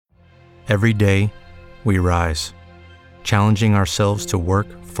Every day, we rise, challenging ourselves to work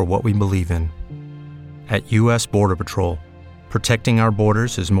for what we believe in. At U.S. Border Patrol, protecting our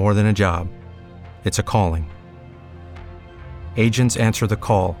borders is more than a job. It's a calling. Agents answer the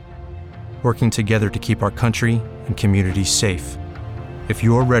call, working together to keep our country and communities safe. If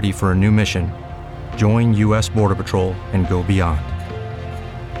you are ready for a new mission, join U.S. Border Patrol and go beyond.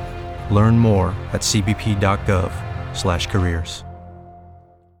 Learn more at cbp.gov/careers.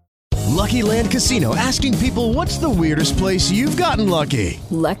 Lucky Land Casino, asking people, what's the weirdest place you've gotten lucky?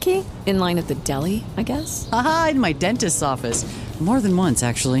 Lucky? In line at the deli, I guess? Aha, in my dentist's office. More than once,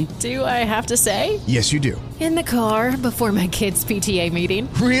 actually. Do I have to say? Yes, you do. In the car before my kids' PTA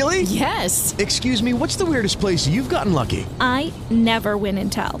meeting. Really? Yes. Excuse me, what's the weirdest place you've gotten lucky? I never win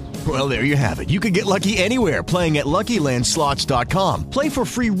and tell. Well, there you have it. You can get lucky anywhere, playing at LuckyLandSlots.com. Play for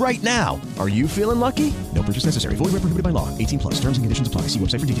free right now. Are you feeling lucky? No purchase necessary. Void where prohibited by law. 18+. Terms and conditions apply. See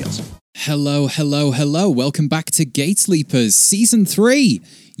website for details. Hello. Welcome back to Gate Leapers Season 3,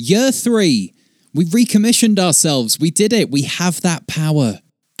 Year 3. We've recommissioned ourselves. We did it. We have that power.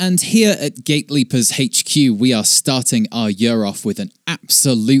 And here at Gate Leapers HQ, we are starting our year off with an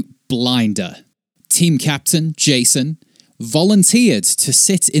absolute blinder. Team Captain Jason volunteered to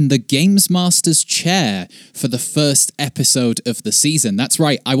sit in the Games Master's chair for the first episode of the season. That's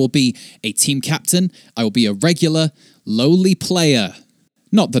right, I will be a team captain. I will be a regular, lowly player.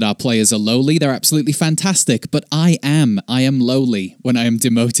 Not that our players are lowly, they're absolutely fantastic, but I am lowly when I am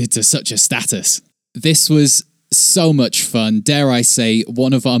demoted to such a status. This was so much fun, dare I say,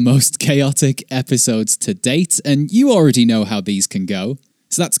 one of our most chaotic episodes to date, and you already know how these can go,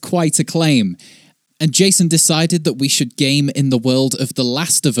 so that's quite a claim. And Jason decided that we should game in the world of The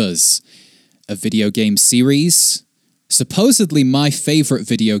Last of Us, a video game series, supposedly my favourite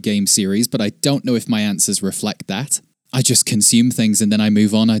video game series, but I don't know if my answers reflect that. I just consume things and then I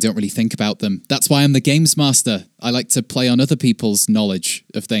move on. I don't really think about them. That's why I'm the Games Master. I like to play on other people's knowledge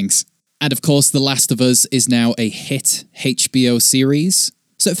of things. And of course, The Last of Us is now a hit HBO series.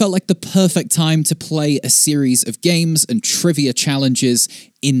 So it felt like the perfect time to play a series of games and trivia challenges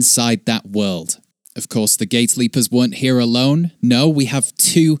inside that world. Of course, the Gate Leapers weren't here alone. No, we have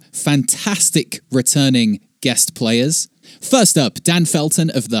two fantastic returning guest players. First up, Dan Felton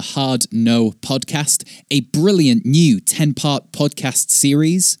of the Hard No podcast, a brilliant new 10-part podcast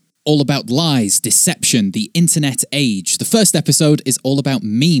series all about lies, deception, the internet age. The first episode is all about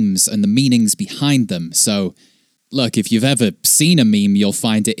memes and the meanings behind them. So, look, if you've ever seen a meme, you'll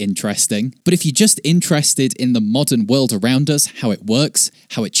find it interesting. But if you're just interested in the modern world around us, how it works,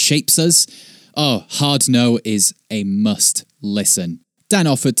 how it shapes us, Hard No is a must listen. Dan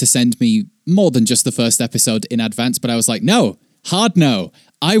offered to send me more than just the first episode in advance, but I was like, no, hard no.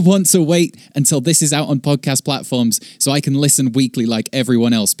 I want to wait until this is out on podcast platforms so I can listen weekly like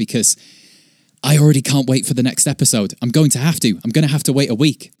everyone else, because I already can't wait for the next episode. I'm going to have to wait a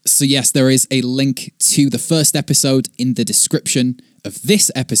week. So yes, there is a link to the first episode in the description of this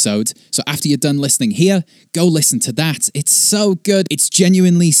episode. So after you're done listening here, go listen to that. It's so good. It's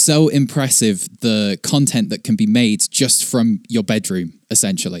genuinely so impressive, the content that can be made just from your bedroom,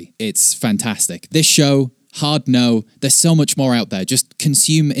 essentially. It's fantastic. This show, Hard No, there's so much more out there. Just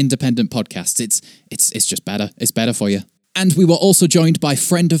consume independent podcasts. It's just better. It's better for you. And we were also joined by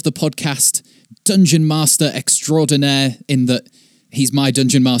friend of the podcast, Dungeon Master Extraordinaire, in that he's my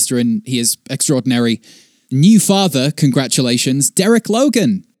Dungeon Master and he is extraordinary. New father, congratulations, Derek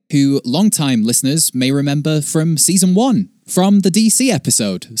Logan, who long-time listeners may remember from Season 1, from the DC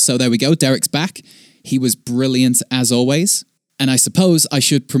episode. So there we go, Derek's back. He was brilliant as always. And I suppose I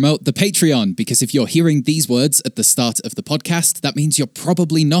should promote the Patreon, because if you're hearing these words at the start of the podcast, that means you're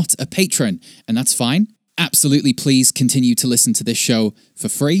probably not a patron, and that's fine. Absolutely, please continue to listen to this show for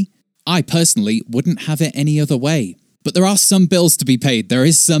free. I personally wouldn't have it any other way. But there are some bills to be paid. There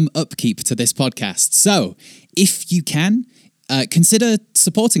is some upkeep to this podcast. So, if you can, consider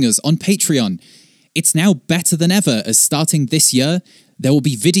supporting us on Patreon. It's now better than ever, as starting this year, there will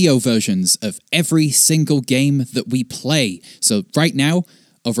be video versions of every single game that we play. So right now,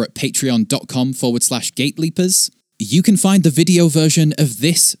 over at patreon.com/gateleapers, you can find the video version of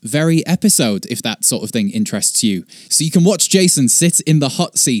this very episode, if that sort of thing interests you. So you can watch Jason sit in the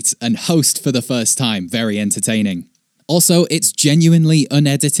hot seat and host for the first time. Very entertaining. Also, it's genuinely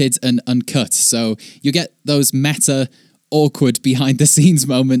unedited and uncut, so you get those meta, awkward behind-the-scenes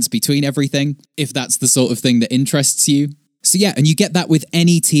moments between everything, if that's the sort of thing that interests you. So yeah, and you get that with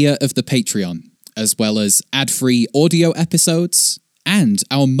any tier of the Patreon, as well as ad-free audio episodes, and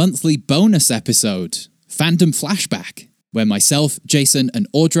our monthly bonus episode, Fandom Flashback, where myself, Jason,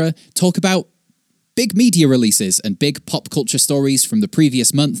 and Audra talk about big media releases and big pop culture stories from the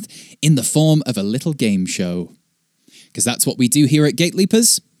previous month in the form of a little game show. Because that's what we do here at Gate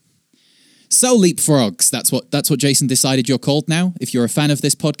Leapers. So leapfrogs, that's what Jason decided you're called now. If you're a fan of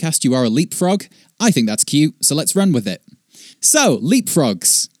this podcast, you are a leapfrog. I think that's cute, so let's run with it. So,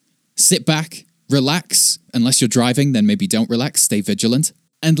 leapfrogs. Sit back, relax. Unless you're driving, then maybe don't relax, stay vigilant.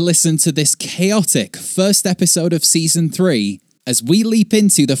 And listen to this chaotic first episode of Season 3 as we leap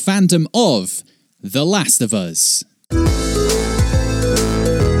into the fandom of The Last of Us.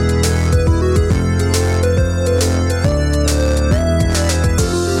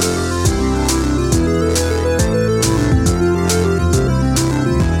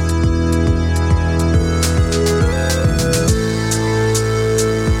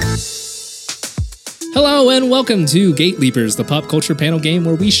 Hello and welcome to Gate Leapers, the pop culture panel game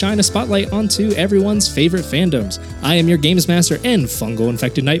where we shine a spotlight onto everyone's favorite fandoms. I am your games master and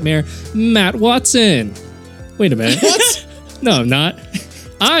fungal-infected nightmare, Matt Watson. Wait a minute. What? No, I'm not.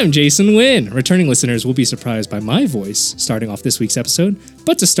 I'm Jason Wynn. Returning listeners will be surprised by my voice starting off this week's episode,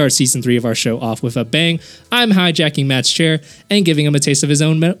 but to start Season 3 of our show off with a bang, I'm hijacking Matt's chair and giving him a taste of his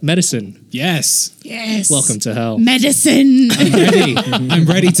own medicine. Yes. Yes. Welcome to hell. Medicine. I'm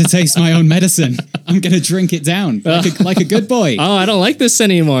ready to taste my own medicine. I'm going to drink it down like a good boy. Oh, I don't like this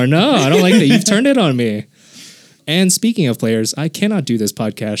anymore. No, I don't like that. You've turned it on me. And speaking of players, I cannot do this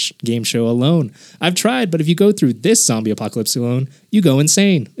podcast game show alone. I've tried, but if you go through this zombie apocalypse alone, you go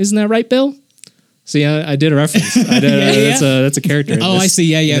insane. Isn't that right, Bill? See, I did a reference. That's a character. I see.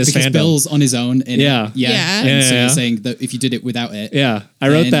 Yeah. Because fandom. Bill's on his own. Yeah. And so you're saying that if you did it without it. Yeah. I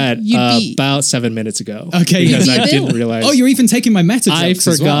wrote that you'd about 7 minutes ago. Okay. Because I didn't realize. Oh, you're even taking my meta jokes I as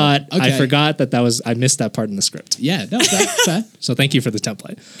well. forgot. Okay. I forgot that was. I missed that part in the script. Yeah. No, fair. So thank you for the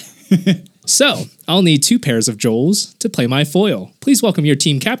template. So, I'll need 2 pairs of Joels to play my foil. Please welcome your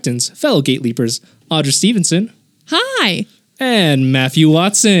team captains, fellow Gate Leapers, Audra Stevenson. Hi. And Matthew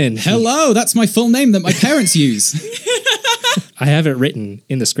Watson. Hello, that's my full name that my parents use. I have it written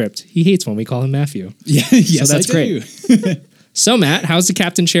in the script. He hates when we call him Matthew. Yeah, yes, so that's I do. great. So, Matt, how's the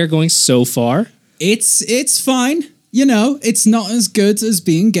captain chair going so far? It's fine. You know, it's not as good as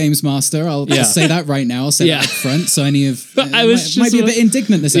being Games Master. I'll say that right now. I'll say that up front. So any of might be a bit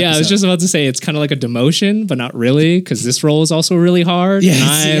indignant this episode. Yeah, I was just about to say it's kind of like a demotion, but not really, because this role is also really hard.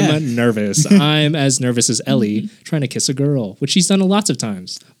 Yes, I'm nervous. I'm as nervous as Ellie trying to kiss a girl, which she's done lots of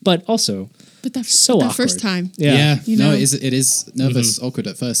times, but also so awkward. First time. Yeah. You know? No, it is nervous, awkward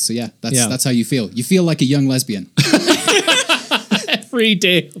at first. So that's how you feel. You feel like a young lesbian. Every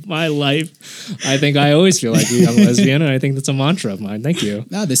day of my life, I think I always feel like a young lesbian, and I think that's a mantra of mine. Thank you.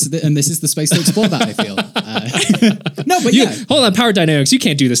 No, this is the space to explore that. I feel. No, but hold on, power dynamics. You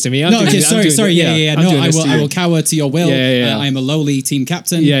can't do this to me. Sorry. Yeah. No, I will cower to your will. Yeah. I'm a lowly team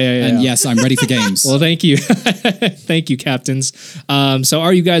captain. Yeah. And yes, I'm ready for games. Well, thank you, thank you, captains. So,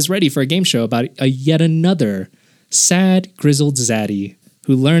 are you guys ready for a game show about yet another sad, grizzled zaddy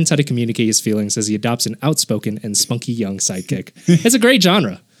who learns how to communicate his feelings as he adopts an outspoken and spunky young sidekick? It's a great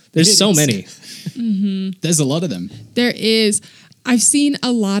genre. There's so many. Mm-hmm. There's a lot of them. There is. I've seen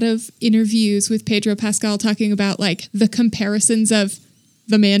a lot of interviews with Pedro Pascal talking about like the comparisons of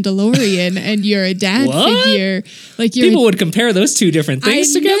The Mandalorian and you're a dad figure. Like people would compare those two different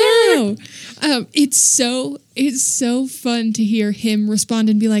things together. It's so fun to hear him respond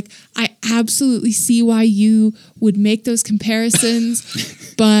and be like, I absolutely see why you would make those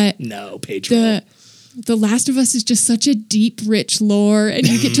comparisons, but no, Pedro. The Last of Us is just such a deep, rich lore, and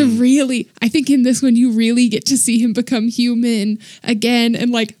you get to really, I think in this one, you really get to see him become human again,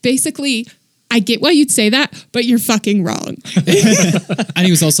 and like, basically, I get why you'd say that, but you're fucking wrong. And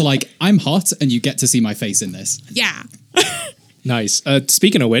he was also like, I'm hot, and you get to see my face in this. Yeah. Nice.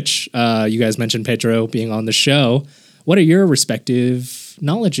 Speaking of which, you guys mentioned Pedro being on the show. What are your respective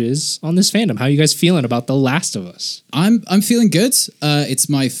knowledges on this fandom? How are you guys feeling about The Last of Us? I'm feeling good. It's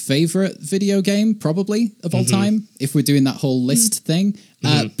my favorite video game probably of all time, if we're doing that whole list thing.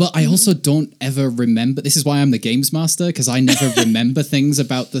 But I also don't ever remember. This is why I'm the games master, because I never remember things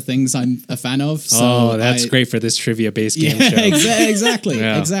about the things I'm a fan of. So that's great for this trivia-based game show.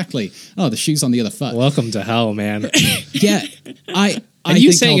 Exactly. Oh, the shoe's on the other foot. Welcome to hell, man. Yeah, And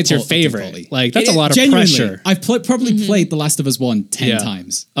you saying it's your favorite, like that's a lot of pressure. I've probably played The Last of Us 1 10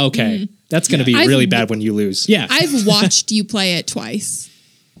 times. Okay, that's going to be really bad when you lose. Yeah, I've watched you play it twice.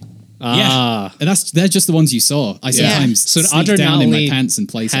 Yeah, and they're just the ones you saw. I sometimes So sneak Audra down not in my only pants and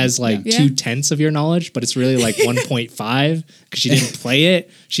play has some. like 2/10 of your knowledge, but it's really like 1.5 because she didn't play it.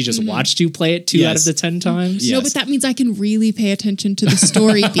 She just watched you play it 2 out of the 10 times. No, but that means I can really pay attention to the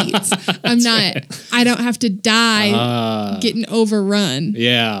story beats. I don't have to die getting overrun.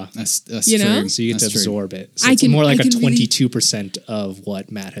 Yeah. That's You true. know? So you get to That's true. absorb it. So I it's can- more like I a can really- 22% of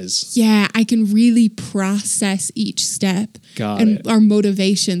what Matt has. Yeah, I can really process each step Got and it. our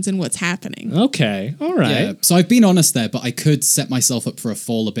motivations and what's happening. Okay. All right. Yeah, so I've been honest there, but I could set myself up for a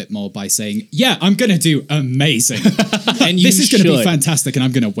fall a bit more by saying, yeah, I'm going to do amazing. And you this is going to be should. fantastic and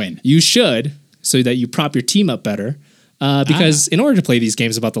I'm going to win. You should, so that you prop your team up better. Because in order to play these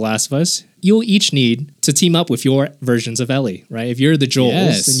games about The Last of Us, you'll each need to team up with your versions of Ellie, right? If you're the Joels,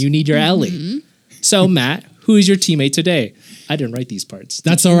 Yes. then you need your Ellie. So, Matt, who is your teammate today? I didn't write these parts.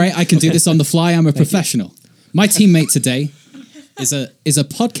 That's all right. I can do this on the fly. I'm a professional. My teammate today is a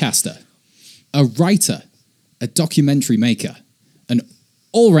podcaster, a writer, a documentary maker, an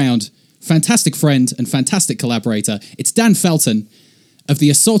all-round fantastic friend and fantastic collaborator. It's Dan Felton of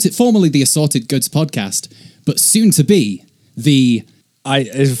formerly the Assorted Goods podcast, but soon to be the... I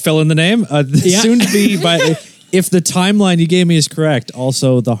fill in the name. Soon to be, but if the timeline you gave me is correct,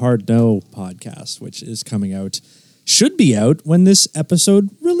 also the Hard No podcast, which is coming out, should be out when this episode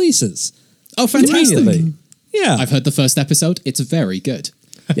releases. Oh, fantastic. Immediately. Yeah. I've heard the first episode. It's very good.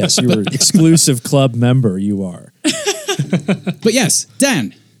 Yes, you're an exclusive club member, you are. But yes,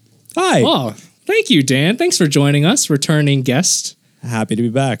 Dan. Hi. Oh, thank you, Dan. Thanks for joining us, returning guest. Happy to be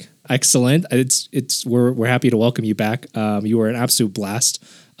back. Excellent. We're happy to welcome you back. You were an absolute blast.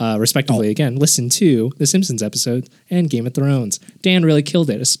 Respectively, again, listen to the Simpsons episode and Game of Thrones. Dan really killed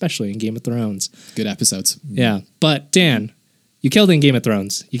it, especially in Game of Thrones. Good episodes. Yeah, but Dan, you killed it in Game of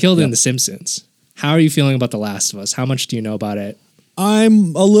Thrones. You killed it in The Simpsons. How are you feeling about The Last of Us? How much do you know about it?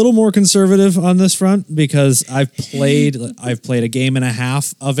 I'm a little more conservative on this front because I've played a game and a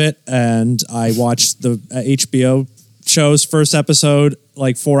half of it, and I watched the HBO show's first episode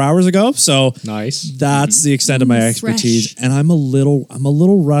like 4 hours ago. So nice. That's the extent of my expertise, and I'm a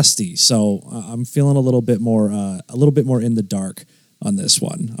little rusty. So I'm feeling a little bit more in the dark on this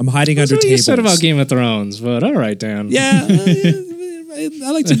one. I'm hiding under That's what tables. you said about Game of Thrones, but all right, Dan. Yeah,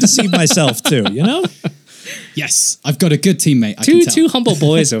 I like to deceive myself too. You know. Yes, I've got a good teammate. Two humble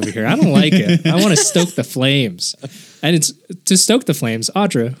boys over here. I don't like it. I want to stoke the flames. And it's to stoke the flames.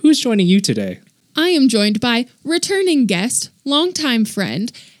 Audra, who's joining you today? I am joined by returning guest, longtime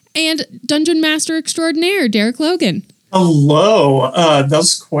friend, and Dungeon Master Extraordinaire, Derek Logan. Hello. That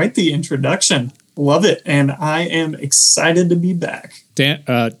was quite the introduction. Love it. And I am excited to be back.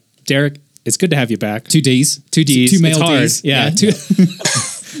 Derek, it's good to have you back. 2 Ds. 2 Ds. Two male it's hard. Ds. Yeah.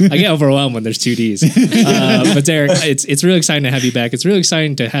 I get overwhelmed when there's 2 Ds. But Derek, it's really exciting to have you back. It's really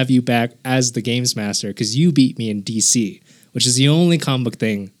exciting to have you back as the Games Master because you beat me in DC, which is the only comic book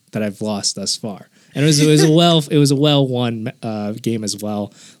thing that I've lost thus far. And it was a well won game as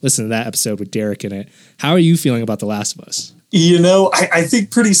well. Listen to that episode with Derek in it. How are you feeling about The Last of Us? You know, I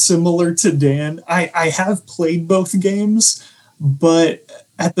think pretty similar to Dan. I have played both games, but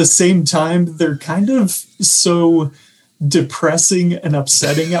at the same time, they're kind of so depressing and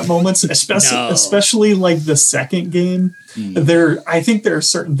upsetting at moments, especially like the second game. I think there are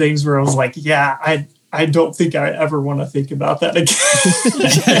certain things where I was like, yeah, I don't think I ever want to think about that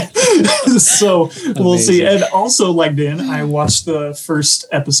again. So we'll see. And also, like Dan, I watched the first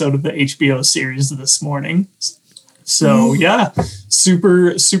episode of the HBO series this morning. So yeah,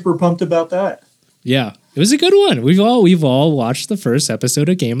 super, super pumped about that. Yeah, it was a good one. We've all watched the first episode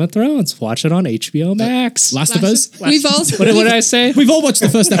of Game of Thrones. Watch it on HBO Max. Last of Us? We've also What did I say? We've all watched the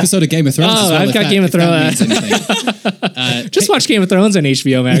first episode of Game of Thrones. Oh, as well, I've got Game of Thrones. Just watch Game of Thrones on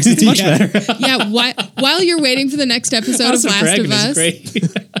HBO Max. It's much better. Yeah, while you're waiting for the next episode House of Last Dragon of is Us. great.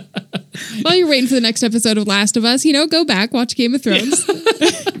 While you're waiting for the next episode of Last of Us, go back, watch Game of Thrones.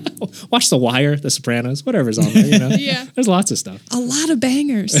 Watch The Wire, The Sopranos, whatever's on there. Yeah. There's lots of stuff. A lot of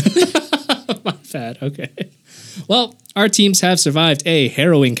bangers. My bad. Okay. Well, our teams have survived a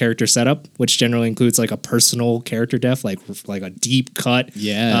harrowing character setup, which generally includes like a personal character death, like a deep cut.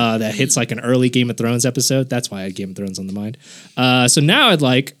 Yeah. That hits like an early Game of Thrones episode. That's why I had Game of Thrones on the mind. So now I'd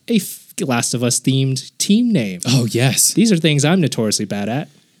like a Last of Us themed team name. Oh, yes. These are things I'm notoriously bad at.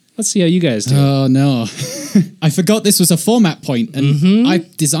 Let's see how you guys do. Oh, no. I forgot this was a format point, and I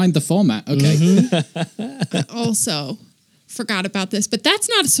designed the format. Okay. Also, forgot about this, but that's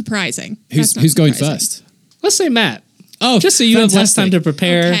not surprising. Who's going first? Let's say Matt. Oh, just so you have less time to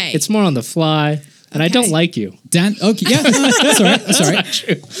prepare. Okay. It's more on the fly. and I don't like you. Dan, okay, yeah, that's all right. That's all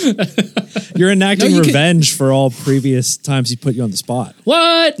right. You're enacting No, you can- revenge for all previous times he put you on the spot.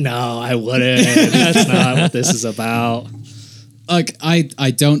 What? No, I wouldn't. That's not what this is about. Like,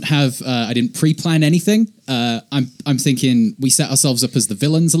 I don't have, I didn't pre-plan anything. I'm thinking we set ourselves up as the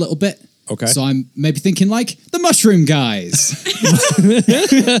villains a little bit. Okay. So I'm maybe thinking like the Mushroom Guys.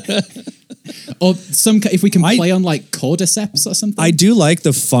 Or if we can play on like cordyceps or something. I do like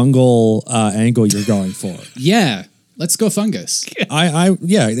the fungal angle you're going for. Yeah. Let's go fungus.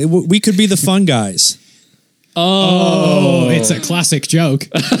 We could be the fun guys. Oh, it's a classic joke.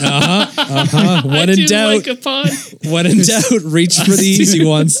 When in doubt, like a pun. when in doubt, reach for the easy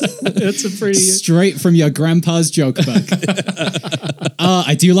ones. That's a pretty. Straight from your grandpa's joke book.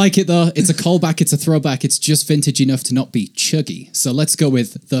 I do like it though. It's a callback. It's a throwback. It's just vintage enough to not be chuggy. So let's go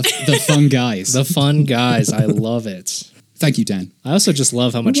with the fun guys. The fun guys. I love it. Thank you, Dan. I also just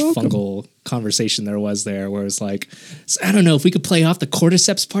love how much fungal conversation there was there, where it's like, I don't know if we could play off the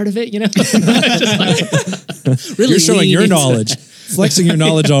cordyceps part of it, you know? Just like, really You're showing lean your into knowledge, flexing your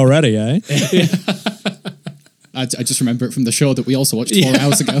knowledge already, eh? I just remember it from the show that we also watched 4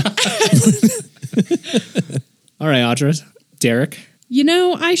 hours ago. All right, Audra, Derek. You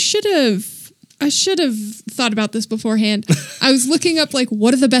know, I should have thought about this beforehand. I was looking up like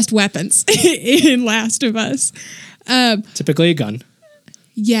what are the best weapons in Last of Us. Typically a gun.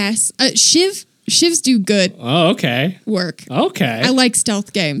 Yes, shivs do good Oh, okay. work. Okay. I like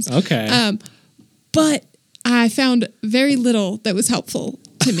stealth games. Okay. But I found very little that was helpful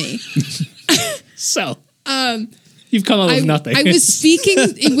to me. So, you've come up with nothing. I was speaking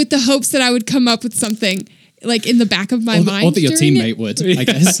with the hopes that I would come up with something like in the back of my mind. Or that your during teammate would, I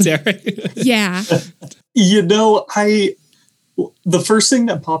guess. Derek. Yeah. You know, the first thing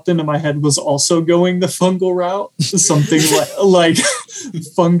that popped into my head was also going the fungal route, something like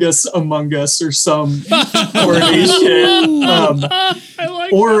Fungus Among Us or some corny shit.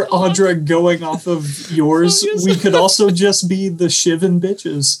 Or Audra going off of yours. We could also just be the Shivan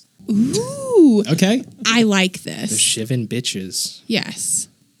bitches. Ooh. Okay. I like The this. shivin' bitches. Yes.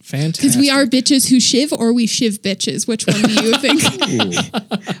 Fantastic. Because we are bitches who shiv or we shiv bitches. Which one do you think?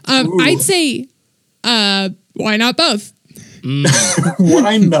 I'd say, why not both?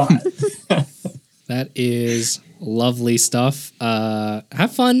 Why not? That is lovely stuff.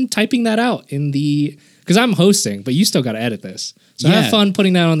 Have fun typing that out in the, because I'm hosting, but you still got to edit this. So Yeah. have fun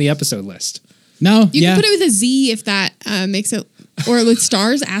putting that on the episode list. No, You yeah. can put it with a Z if that makes it, or with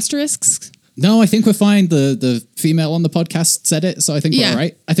stars, asterisks. No, I think we're fine. The female on the podcast said it, so I think we're Yeah. all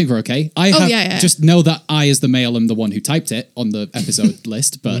right. I think we're okay. I yeah. just know that I, as the male, am the one who typed it on the episode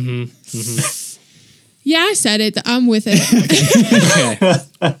list, but Yeah, I said it. I'm with it.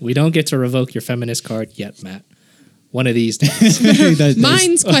 Okay. We don't get to revoke your feminist card yet, Matt. One of these days. there's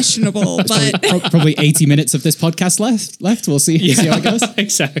Mine's questionable, but probably 80 minutes of this podcast left. We'll see how it goes.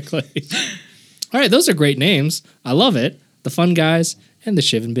 Exactly. All right, those are great names. I love it. The fun guys and the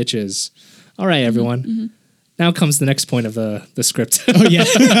shivin' bitches. All right, everyone. Now comes the next point of the script. Oh, yeah.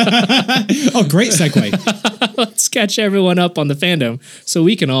 Oh, great segue. Let's catch everyone up on the fandom so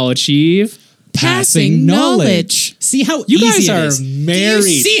we can all achieve passing knowledge. See how You easy guys it are is. married.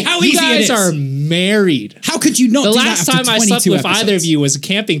 Do you see how you easy guys it is? are married. How could you not The do last that time after I slept 22 with either of you was a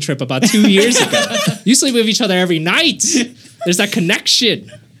camping trip about 2 years ago. You sleep with each other every night. There's that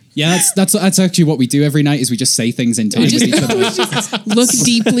connection. Yeah, that's actually what we do every night is we just say things in time with each other. Look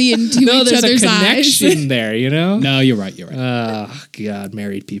deeply into No, each there's a other's eyes. connection there, you know? No, you're right. Oh, God,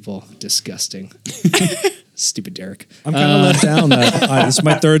 married people. Disgusting. Stupid Derek. I'm kind of let down. This is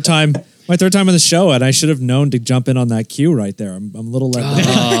my third time on the show, and I should have known to jump in on that cue right there. I'm a little let down.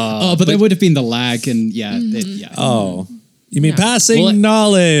 Oh, but there would have been the lag, and yeah. Oh, you mean passing Well, There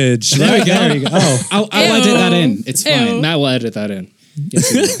knowledge? we go. There you go. Oh, I'll edit that in. It's fine. Matt will edit that in. Yes,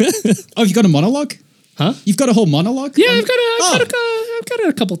 he will. Oh, you got a monologue? Huh? You've got a whole monologue? Yeah, I've got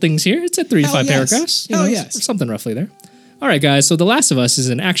a couple things here. It's at 3 to Hell 5 yes. paragraphs. Hell yes. Something roughly there. All right, guys. So The Last of Us is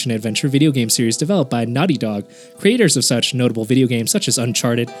an action-adventure video game series developed by Naughty Dog, creators of such notable video games such as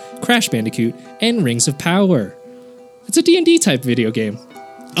Uncharted, Crash Bandicoot, and Rings of Power. It's a D&D type video game.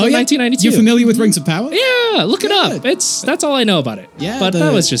 Oh, yeah? 1992. You're familiar with Rings of Power? Yeah, look it up. Good. That's all I know about it. Yeah, but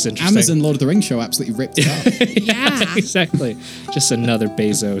that was just interesting. Amazon Lord of the Rings show absolutely ripped it off. Yeah. Exactly. Just another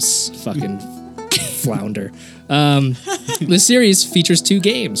Bezos fucking flounder. The series features 2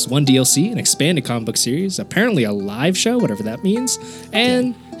 games, 1 DLC, an expanded comic book series, apparently a live show, whatever that means,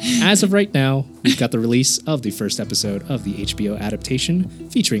 and as of right now, we've got the release of the first episode of the HBO adaptation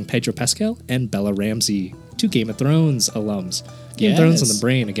featuring Pedro Pascal and Bella Ramsey, 2 Game of Thrones alums. Game of Thrones on the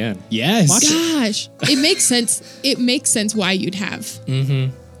brain again. Yes. Watch it. Gosh, it makes sense. It makes sense why you'd have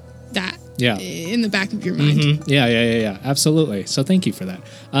that. Yeah. in the back of your mind. Yeah. Absolutely. So thank you for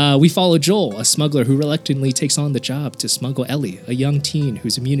that. We follow Joel, a smuggler who reluctantly takes on the job to smuggle Ellie, a young teen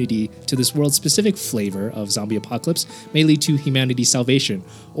whose immunity to this world's specific flavor of zombie apocalypse may lead to humanity's salvation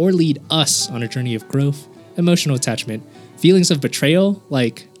or lead us on a journey of growth, emotional attachment, feelings of betrayal.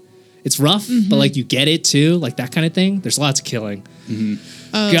 Like, it's rough, but like you get it too, like that kind of thing. There's lots of killing.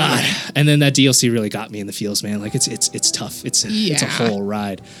 God, and then that DLC really got me in the feels, man. Like it's tough. It's a whole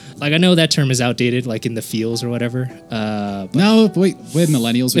ride. Like I know that term is outdated, like in the feels or whatever. No, wait, we're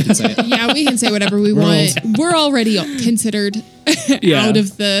millennials. We can say it. Yeah, we can say whatever we want. We're already considered out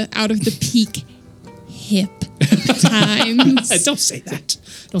of the peak hip times. Don't say that.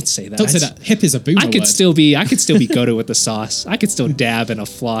 Don't say that. Don't say that. Hip is a boomer I could word. still be good with the sauce. I could still dab and a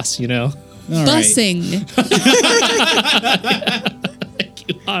floss, you know. All right. Bussing. Thank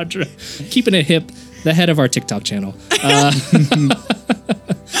you, Audra. Keeping it hip, the head of our TikTok channel.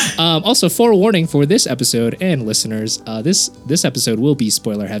 Also, forewarning for this episode and listeners, this episode will be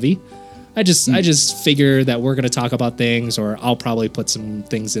spoiler heavy. I just figure that we're going to talk about things, or I'll probably put some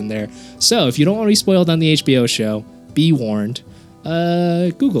things in there. So if you don't want to be spoiled on the HBO show, be warned.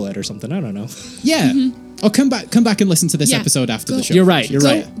 Google it or something. I don't know. Yeah. Or come back and listen to this episode after the show. You're right.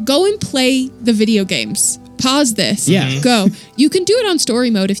 Go and play the video games. Pause this. Yeah. Go. You can do it on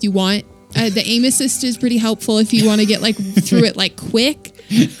story mode if you want. The aim assist is pretty helpful if you want to get like through it like quick.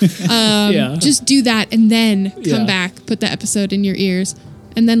 Just do that and then come back, put the episode in your ears,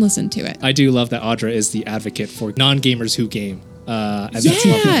 and then listen to it. I do love that Audra is the advocate for non-gamers who game. And that's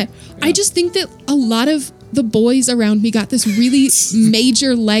Yeah. lovely. I just think that a lot of the boys around me got this really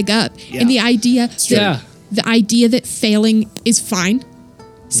major leg up in the idea that failing is fine.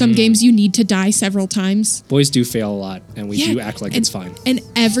 Some games you need to die several times. Boys do fail a lot, and we do act like it's fine. And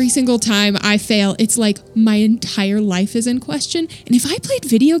every single time I fail, it's like my entire life is in question. And if I played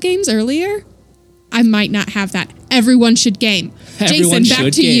video games earlier, I might not have that. Everyone should game. Everyone Jason,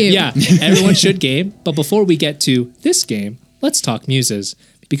 back to game. you. Yeah, everyone should game. But before we get to this game, let's talk muses.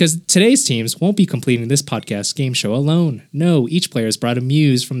 Because today's teams won't be completing this podcast game show alone. No, each player has brought a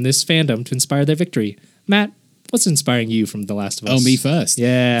muse from this fandom to inspire their victory. Matt, what's inspiring you from The Last of Us? Oh, me first.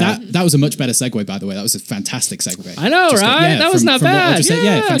 Yeah. That was a much better segue, by the way. That was a fantastic segue. I know, right? That was not bad.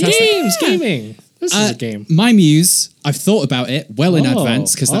 Fantastic. Games, gaming. This is a game. My muse, I've thought about it well in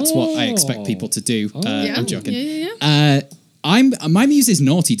advance because that's what I expect people to do. I'm joking. My muse is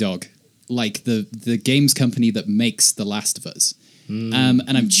Naughty Dog, like the games company that makes The Last of Us.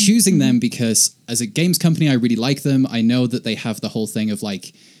 And I'm choosing them because as a games company, I really like them. I know that they have the whole thing of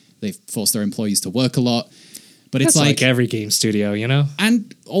like, they force their employees to work a lot. But it's That's like every game studio, you know?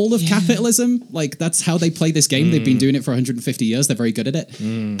 And all of capitalism, like that's how they play this game. They've been doing it for 150 years. They're very good at it.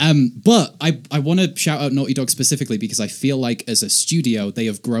 But I want to shout out Naughty Dog specifically because I feel like as a studio, they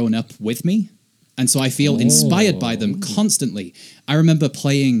have grown up with me. And so I feel inspired by them constantly. I remember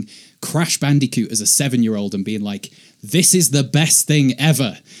playing Crash Bandicoot as a 7-year-old and being like, this is the best thing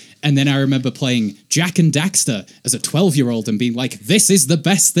ever. And then I remember playing Jak and Daxter as a 12-year-old and being like, this is the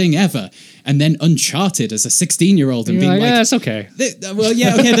best thing ever. And then Uncharted as a 16-year-old and being like, yeah, it's okay.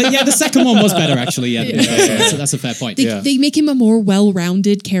 The second one was better, actually. That's a fair point. They make him a more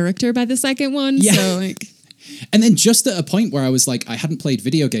well-rounded character by the second one. Yeah. So, like, and then just at a point where I was like, I hadn't played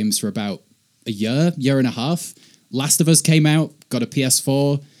video games for about a year and a half. Last of Us came out, got a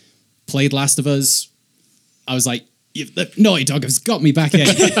PS4, played Last of Us. I was like, Naughty Dog has got me back in.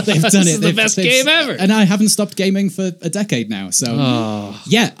 They've done This it. is the best game ever. And I haven't stopped gaming for a decade now. So,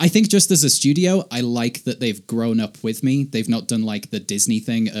 I think just as a studio, I like that they've grown up with me. They've not done like the Disney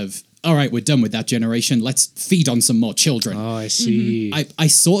thing of, all right, we're done with that generation. Let's feed on some more children. Oh, I see. I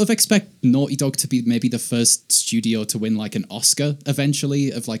sort of expect Naughty Dog to be maybe the first studio to win like an Oscar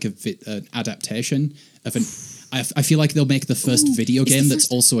eventually of like an adaptation of an... I feel like they'll make the first video game that's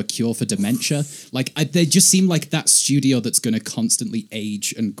also a cure for dementia. Like they just seem like that studio that's going to constantly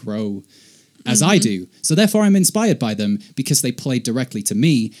age and grow as I do. So therefore I'm inspired by them because they play directly to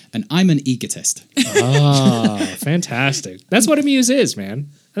me and I'm an egotist. Fantastic. That's what a muse is, man.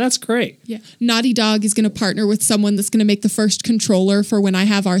 And that's great. yeah. Naughty Dog is going to partner with someone that's going to make the first controller for when I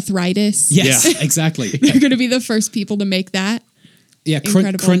have arthritis. Yes, exactly. They're going to be the first people to make that. Yeah,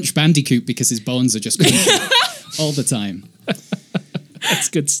 Crunch Bandicoot because his bones are just crunching all the time. That's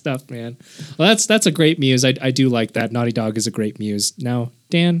good stuff, man. Well, that's a great muse. I do like that. Naughty Dog is a great muse. Now,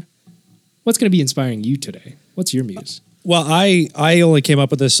 Dan, what's going to be inspiring you today? What's your muse? Well, I only came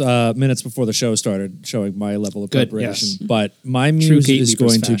up with this minutes before the show started, showing my level of preparation. Yes. But my muse is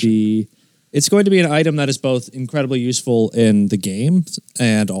going to be... It's going to be an item that is both incredibly useful in the game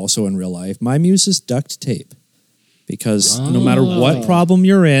and also in real life. My muse is duct tape. Because no matter what problem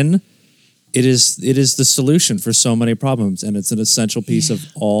you're in, it is the solution for so many problems, and it's an essential piece of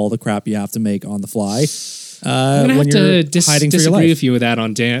all the crap you have to make on the fly. I'm gonna when have you're to hiding for your disagree life. with you with that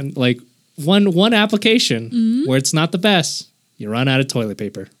on Dan. Like one application where it's not the best, you run out of toilet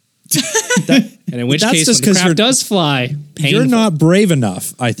paper. And in which That's case, just when the 'cause crap you're- does fly, painful. You're not brave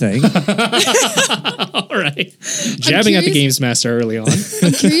enough, I think. All right. Jabbing at the curious- Games Master early on.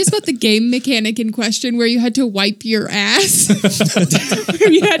 I'm curious about the game mechanic in question where you had to wipe your ass.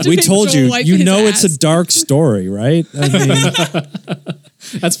 Where you had to We make told Joel you, wipe you his know ass. it's a dark story, right? I mean,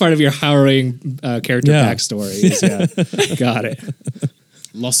 That's part of your harrowing character Yeah. backstory. Is, yeah. Got it.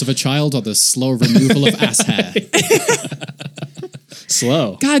 Loss of a child or the slow removal of ass hair?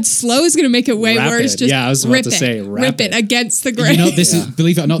 Slow. God, slow is going to make it way Rapid. worse. Just Yeah, I was about rip to it. say rip rapid. it against the ground. You know, this is,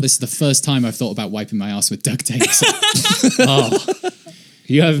 believe it or not, this is the first time I've thought about wiping my ass with duct tape. So Oh,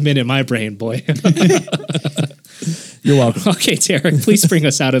 you haven't been in my brain, boy. you're welcome. Okay, Derek, please bring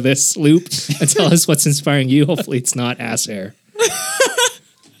us out of this loop and tell us what's inspiring you. Hopefully it's not ass hair.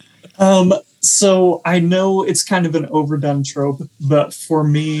 So I know it's kind of an overdone trope, but for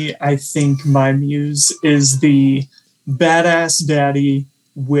me, I think my muse is the badass daddy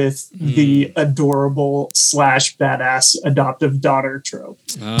with the adorable / badass adoptive daughter trope.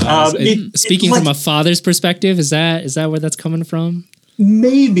 Speaking like, from a father's perspective, is that where that's coming from?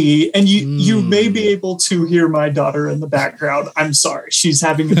 maybe, and you may be able to hear my daughter in the background. I'm sorry, she's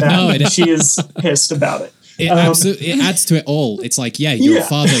having a bad. She is pissed about it. it absolutely it adds to it all. It's like, yeah, you're a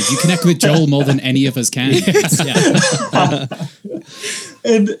father. You connect with Joel more than any of us can. Yeah.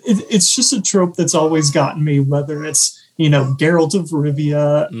 And it's just a trope that's always gotten me, whether it's, Geralt of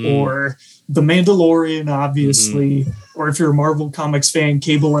Rivia or The Mandalorian, obviously, or if you're a Marvel Comics fan,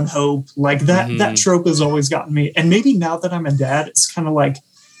 Cable and Hope, like that trope has always gotten me. And maybe now that I'm a dad, it's kind of like,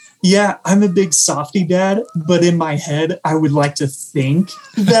 yeah, I'm a big softy dad, but in my head, I would like to think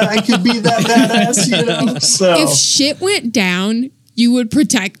that I could be that badass, So If shit went down, you would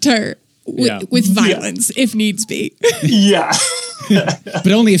protect her with violence if needs be. Yeah.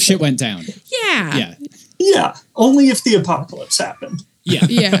 But only if shit went down. Yeah. Yeah. Yeah. Only if the apocalypse happened. Yeah.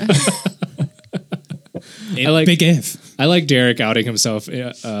 Yeah. Big if. I like Derek outing himself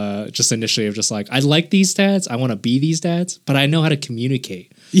just initially of just like, I like these dads. I want to be these dads, but I know how to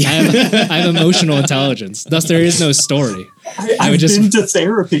communicate. Yeah. I have emotional intelligence. Thus, there is no story. I've been to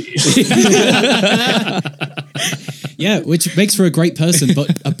therapy. Yeah, which makes for a great person,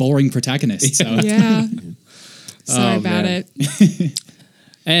 but a boring protagonist. So. Yeah. Sorry about man. it.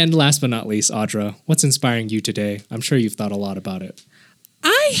 And last but not least, Audra, what's inspiring you today? I'm sure you've thought a lot about it.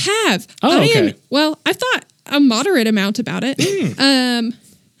 I have. Oh, okay. I've thought a moderate amount about it.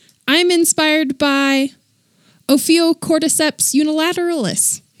 I'm inspired by Ophiocordyceps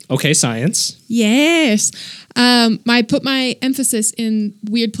unilateralis. Okay, science. Yes. I put my emphasis in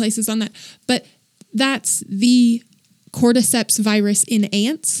weird places on that. But that's the cordyceps virus in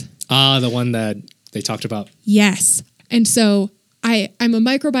ants. Ah, the one that they talked about. Yes. And so I'm a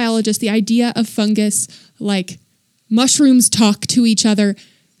microbiologist. The idea of fungus, like mushrooms talk to each other,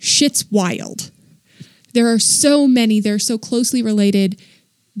 shit's wild. There are so many, they're so closely related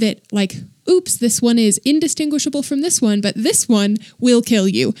that like, oops, this one is indistinguishable from this one, but this one will kill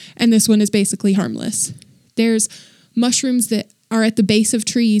you. And this one is basically harmless. There's mushrooms that are at the base of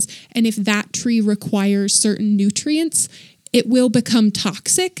trees. And if that tree requires certain nutrients, it will become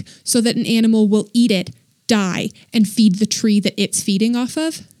toxic so that an animal will eat it, die, and feed the tree that it's feeding off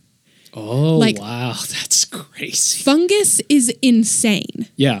of. Oh, Like- wow. That's crazy. Fungus is insane.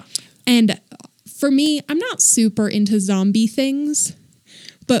 Yeah. And for me, I'm not super into zombie things,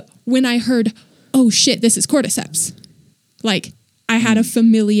 but when I heard, oh shit, this is cordyceps, like I had a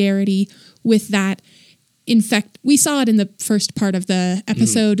familiarity with that. In fact, we saw it in the first part of the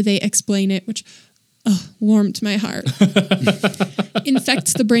episode. They explain it, which warmed my heart.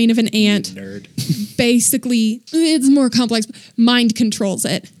 Infects the brain of an ant. Nerd. Basically, it's more complex. Mind controls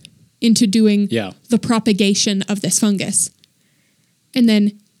it into doing the propagation of this fungus. And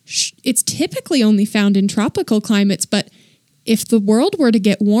then it's typically only found in tropical climates, but if the world were to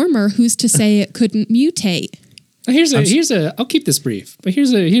get warmer, who's to say it couldn't mutate? I'll keep this brief, but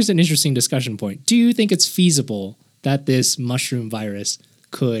here's an interesting discussion point. Do you think it's feasible that this mushroom virus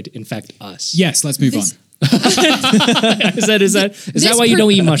could infect us? Yes, let's move on. Is that why you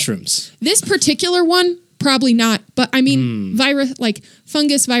don't eat mushrooms? This particular one, probably not. But I mean, virus, like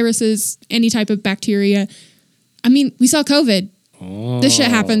fungus, viruses, any type of bacteria. I mean, we saw COVID. This shit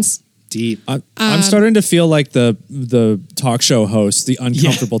happens. Deep. I'm starting to feel like the talk show host, the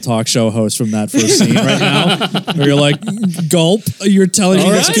uncomfortable talk show host from that first scene right now, where you're like, gulp, you're telling me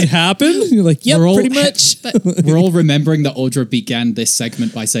this could happen? You're like, yep, pretty much. We're all remembering that Audra began this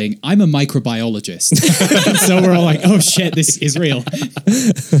segment by saying, I'm a microbiologist. So we're all like, oh shit, this is real.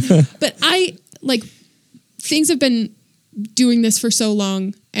 But things have been doing this for so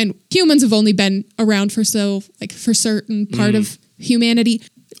long, and humans have only been around for certain part of humanity.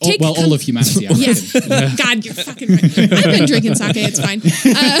 All of humanity. Yeah. God, you're fucking right. I've been drinking sake. It's fine.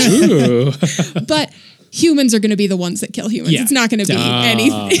 But humans are going to be the ones that kill humans. Yeah. It's not going to be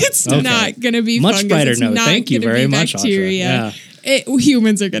anything. It's not going to be much fungus. brighter It's note. not Thank you gonna very be much, bacteria. Audra.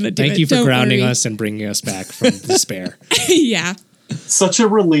 Humans are going to do it. Thank you for Don't grounding worry. us and bringing us back from despair. Yeah. Such a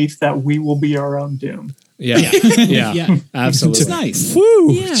relief that we will be our own doom. Yeah. Absolutely. It's nice.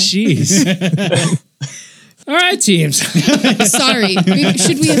 Woo. Yeah. Jeez. All right, teams. Sorry.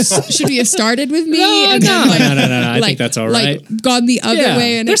 Should we have started with me? No. I think that's all right. Gone the other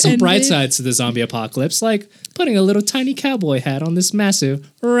way. And there's some bright ended? sides to the zombie apocalypse, like putting a little tiny cowboy hat on this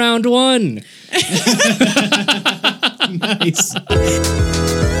massive round one. Nice.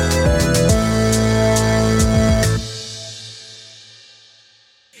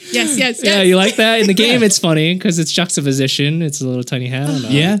 Yes. Yeah, you like that? In the game, it's funny because it's juxtaposition. It's a little tiny hat on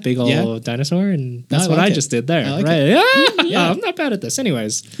a big old dinosaur, and that's what I just did there. I like right? Yeah, I'm not bad at this.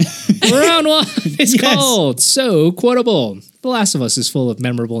 Anyways, round one is called So Quotable. The Last of Us is full of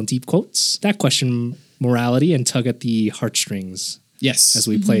memorable and deep quotes that question morality and tug at the heartstrings. Yes. As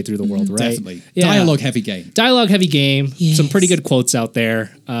we play through the world, right? Definitely. Yeah. Dialogue heavy game. Dialogue heavy game. Yes. Some pretty good quotes out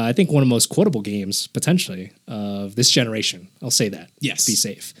there. I think one of the most quotable games, potentially, of this generation. I'll say that. Yes. Be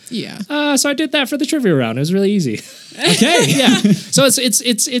safe. Yeah. So I did that for the trivia round. It was really easy. Okay. Yeah. So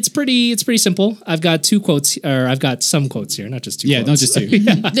it's pretty simple. I've got two quotes, or I've got some quotes here, not just two. Yeah, quotes.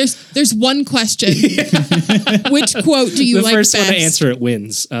 not just two. There's one question. Which quote do you the like first best? one to answer it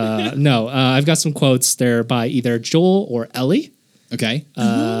wins. I've got some quotes. They're by either Joel or Ellie. Okay.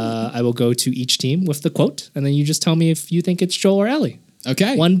 I will go to each team with the quote, and then you just tell me if you think it's Joel or Ellie.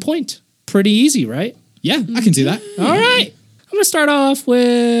 Okay. 1 point. Pretty easy, right? Yeah, I can do that. All right. I'm going to start off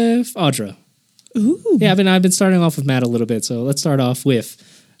with Audra. Ooh. Yeah, I've been starting off with Matt a little bit, so let's start off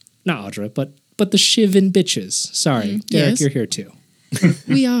with, not Audra, but the Shivin Bitches. Sorry, Derek, yes. you're here too.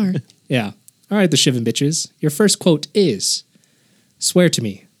 We are. Yeah. All right, the Shivin Bitches. Your first quote is, swear to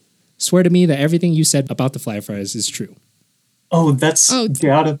me that everything you said about the fly fries is true. Oh, that's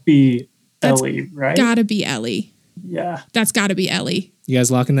gotta be Ellie, right? Gotta be Ellie. Yeah. That's gotta be Ellie. You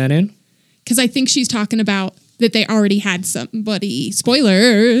guys locking that in? Because I think she's talking about that they already had somebody,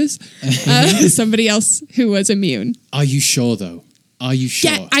 spoilers, somebody else who was immune. Are you sure, though? Are you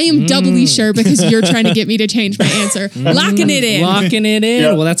sure? Yeah, I am doubly sure because you're trying to get me to change my answer. Locking it in. Locking it in.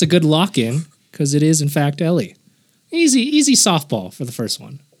 Yep. Well, that's a good lock-in because it is, in fact, Ellie. Easy softball for the first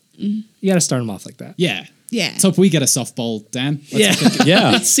one. You got to start them off like that. Yeah. Yeah. Top we get a softball, Dan.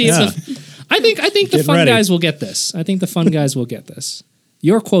 Yeah. Let's see. Yeah. I think the Get fun ready. guys will get this. I think the fun guys will get this.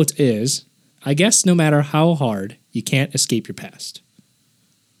 Your quote is, I guess no matter how hard, you can't escape your past.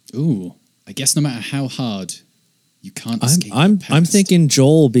 Ooh. I guess no matter how hard, you can't escape your I'm past. thinking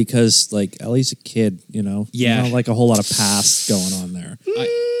Joel because like Ellie's a kid, you know. Yeah. Like a whole lot of past going on there.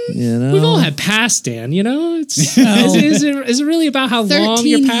 You know. We've all had past, Dan, you know? Is it really about how long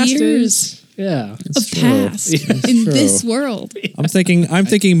your 13 past years. is? Yeah. Of past in this world. I'm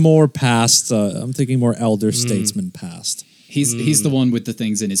thinking more past. I'm thinking more elder statesman past. He's the one with the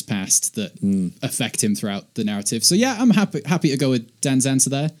things in his past that affect him throughout the narrative. So yeah, I'm happy to go with Dan's answer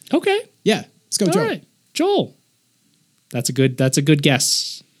there. Okay. Yeah, let's go, All Joel. right. Joel. That's a good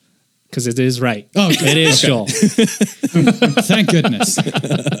guess. Because it is right. Oh, okay. It is Joel. Thank goodness.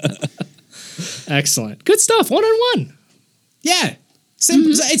 Excellent. Good stuff. 1-on-1. Yeah.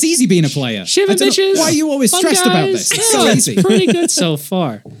 Simple. It's easy being a player. Shivin' I don't know bitches. why are you always Fun stressed about guys. this? It's No, so it's easy. pretty good so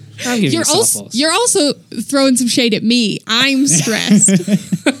far. I'm giving you softballs. You're also throwing some shade at me. I'm stressed.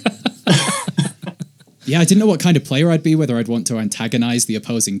 Yeah, I didn't know what kind of player I'd be, whether I'd want to antagonize the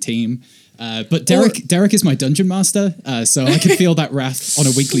opposing team. But Derek is my dungeon master, so I can feel that wrath on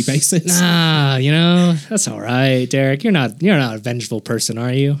a weekly basis. Nah, that's all right, Derek. You're not a vengeful person,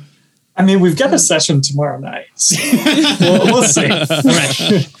 are you? I mean, we've got a session tomorrow night. So we'll see. Fresh.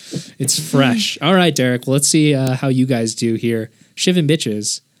 It's fresh. All right, Derek. Well, let's see how you guys do here. Shivin'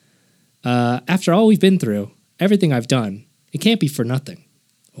 bitches. After all we've been through, everything I've done, it can't be for nothing.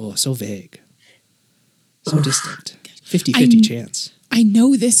 Oh, so vague. So distant. 50-50 chance. I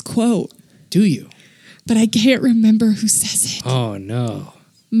know this quote, Do you? but I can't remember who says it. Oh, no.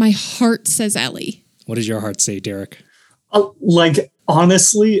 My heart says Ellie. What does your heart say, Derek? Like,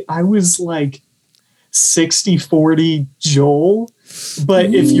 honestly, I was like 60-40 Joel.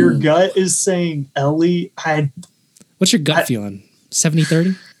 But if your gut is saying Ellie, What's your gut feeling?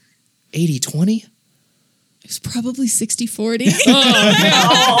 70-30? 80-20? It's probably 60-40.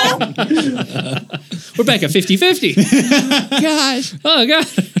 We're back at 50-50. Gosh. Oh, God.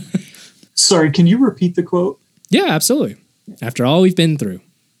 Sorry, can you repeat the quote? Yeah, absolutely. After all we've been through,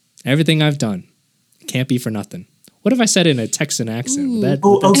 everything I've done, it can't be for nothing. What if I said it in a Texan accent? Would that,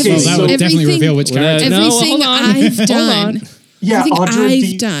 okay. That would definitely reveal which character. Everything I've done. Yeah, everything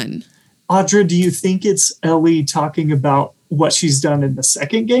Audra, I've done. Audra, do you think it's Ellie talking about what she's done in the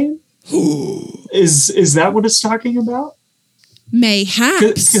second game? Is that what it's talking about? Mayhaps.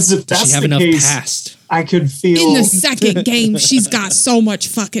 Because if does that's she have the enough case, past? I could feel In the second game, she's got so much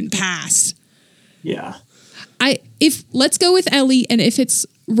fucking past. Yeah. Let's go with Ellie, and if it's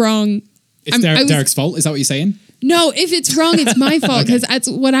wrong, It's Derek's fault. Is that what you're saying? No, if it's wrong, it's my fault because that's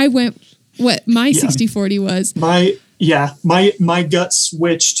what I went. What my 60-40 was. My gut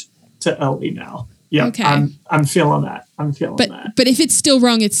switched to Ellie now. Yeah, Okay. I'm feeling that. But if it's still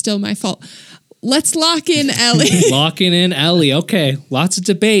wrong, it's still my fault. Let's lock in Ellie. Locking in Ellie. Okay. Lots of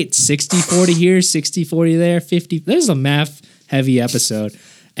debate. 60-40 here, 60-40 there, 50. There's a math heavy episode.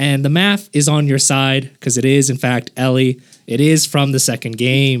 And the math is on your side because it is, in fact, Ellie. It is from the second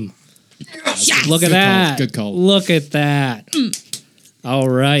game. Yes! Look at Good that. call. Good call. Look at that. All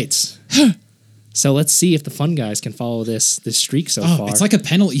right. So let's see if the fun guys can follow this streak so far. It's like a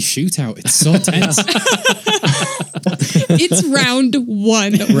penalty shootout. It's so tense. It's round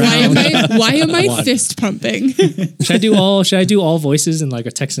one. Why am I fist pumping? Should I do all voices in like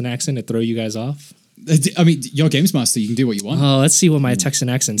a Texan accent to throw you guys off? I mean, you're Games Master. You can do what you want. Oh, let's see what my Texan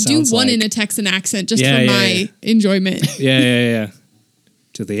accent Do sounds one like. in a Texan accent just for my enjoyment. Yeah.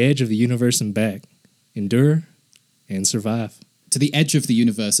 To the edge of the universe and back. Endure and survive. To the edge of the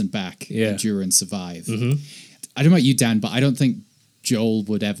universe and back. Yeah. Endure and survive. Mm-hmm. I don't know about you, Dan, but I don't think Joel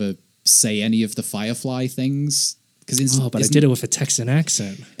would ever say any of the Firefly things. But I did it with a Texan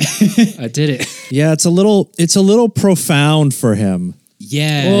accent. I did it. Yeah, it's a little profound for him.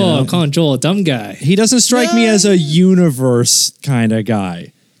 Yeah. Oh, I'm calling Joel a dumb guy. He doesn't strike me as a universe kind of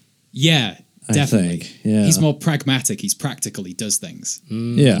guy. Yeah, definitely. think, yeah. He's more pragmatic. He's practical. He does things.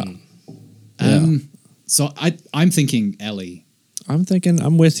 Yeah. So I'm thinking Ellie. I'm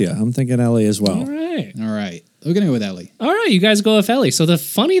with you. I'm thinking Ellie as well. All right. We're going to go with Ellie. All right, you guys go with Ellie. So the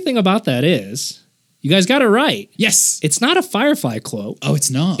funny thing about that is, you guys got it right. Yes. It's not a Firefly quote. Oh,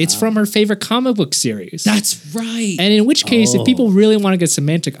 it's not. It's from her favorite comic book series. That's right. And in which case, if people really want to get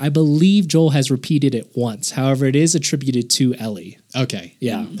semantic, I believe Joel has repeated it once. However, it is attributed to Ellie. Okay.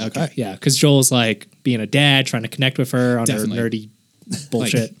 Yeah. Okay. Yeah, because Joel's like being a dad, trying to connect with her on Definitely. her nerdy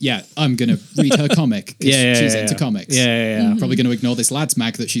bullshit. I'm going to read her comic. She's into comics. Yeah. Probably going to ignore this lad's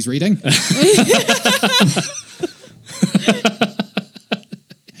mag that she's reading.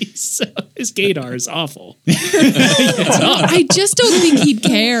 His gaydar is awful. I just don't think he'd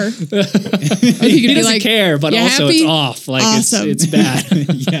care. He doesn't care, but also happy? it's off. Like Awesome. it's bad.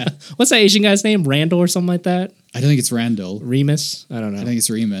 Yeah. What's that Asian guy's name? Randall or something like that? I don't think it's Randall. Remus? I don't know. I think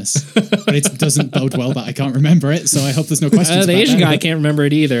it's Remus. But it doesn't bode well that I can't remember it, so I hope there's no questions The about Asian that. guy can't remember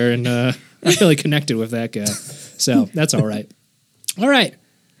it either, and I really connected with that guy. So that's all right. All right.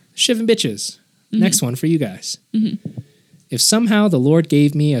 Shivin' bitches. Next one for you guys. If somehow the Lord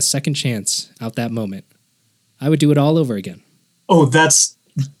gave me a second chance out that moment, I would do it all over again. Oh, that's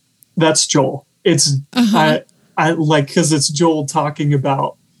Joel. It's I like because it's Joel talking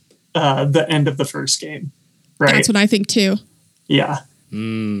about the end of the first game, right? That's what I think too. Yeah.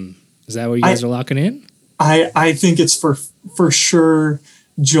 Is that what you guys are locking in? I think it's for sure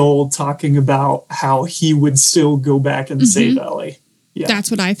Joel talking about how he would still go back and save Ellie. Yeah. That's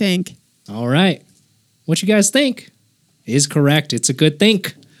what I think. All right. What you guys think is correct. It's a good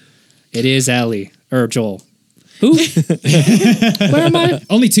think. It is Ellie or Joel. Who? Where am I?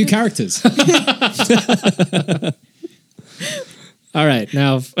 Only two characters. All right.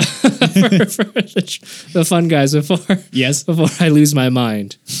 Now, for the fun guys, before I lose my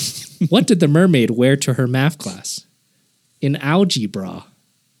mind, what did the mermaid wear to her math class? An algebra.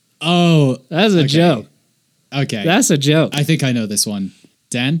 Oh, that's a joke. Okay, that's a joke. I think I know this one.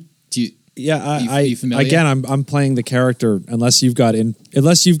 Dan, do you? Yeah, are you familiar? Again, I'm playing the character. Unless you've got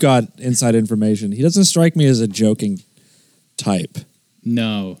inside information, he doesn't strike me as a joking type.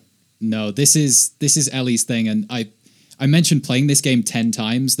 No. This is Ellie's thing, and I mentioned playing this game 10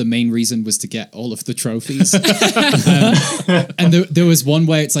 times. The main reason was to get all of the trophies. And there was one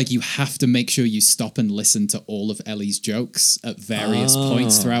where it's like you have to make sure you stop and listen to all of Ellie's jokes at various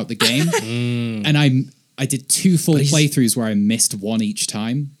points throughout the game. And I did 2 full playthroughs where I missed one each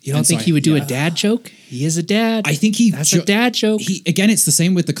time. You don't think he would do a dad joke? He is a dad. I think that's a dad joke. Again, it's the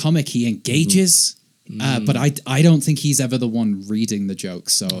same with the comic. He engages, but I don't think he's ever the one reading the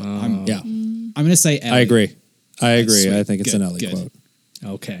jokes. So I'm going to say Ellie. I agree. Sweet. I think it's Good, an Ellie good. quote.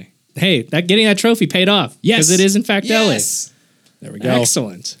 Okay. Hey, getting that trophy paid off. Yes. Because it is in fact Yes. There we go.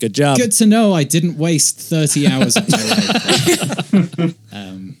 Excellent. Good job. Good to know I didn't waste 30 hours of my life.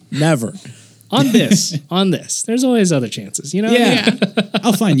 Never. On this, there's always other chances, you know? Yeah.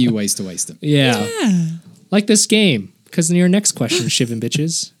 I'll find new ways to waste them. Yeah. Like this game, because in your next question, Shivin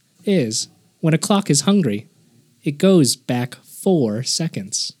bitches, is when a clock is hungry, it goes back 4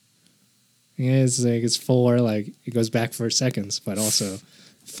 seconds. Yeah, it's like it's 4, like it goes back 4 seconds, but also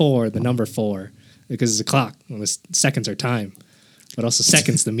 4, the number 4, because it's a clock. Well, seconds are time, but also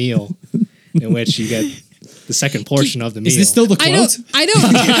seconds the meal, in which you get the second portion of the meal. Is this still the quote? I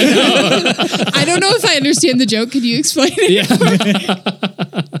don't know if I understand the joke. Could you explain it? Yeah.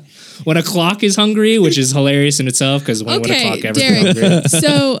 When a clock is hungry, which is hilarious in itself, because when would a clock ever be hungry?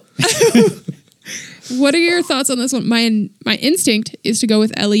 So, what are your thoughts on this one? My instinct is to go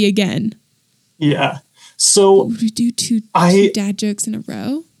with Ellie again. Yeah. So Would we do two dad jokes in a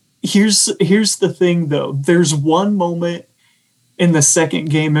row? Here's the thing though. There's one moment in the second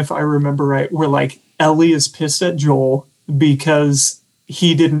game, if I remember right, where like Ellie is pissed at Joel because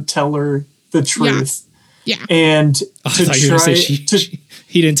he didn't tell her the truth. Yeah. And I thought you were going to say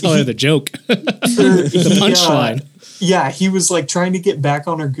he didn't tell her the joke. The punchline. Yeah, he was like trying to get back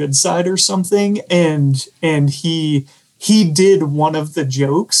on her good side or something, and he did one of the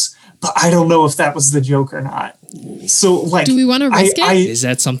jokes, but I don't know if that was the joke or not. So like, do we want to risk it? Is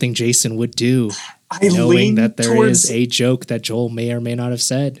that something Jason would do? I knowing that there towards, is a joke that Joel may or may not have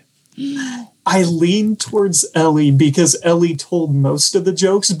said. I lean towards Ellie because Ellie told most of the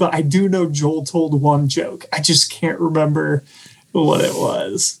jokes, but I do know Joel told one joke. I just can't remember what it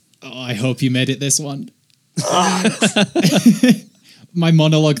was. Oh, I hope you made it this one. My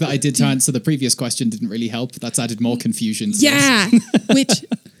monologue that I did to answer the previous question didn't really help. That's added more confusion to this.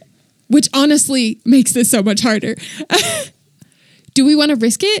 which honestly makes this so much harder. Do we want to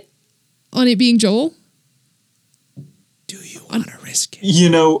risk it on it being Joel? Do you want to risk it? You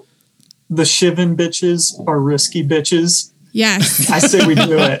know, the Shivin bitches are risky bitches. Yes. I say we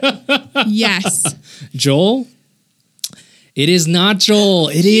do it. Yes. Joel? It is not Joel.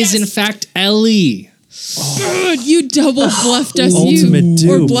 It is in fact Ellie. Oh. You double bluffed us.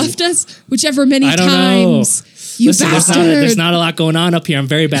 Or bluffed us, whichever many I don't times. know. You Listen, bastard. there's not a lot going on up here. I'm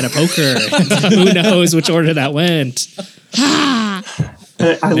very bad at poker. Who knows which order that went? I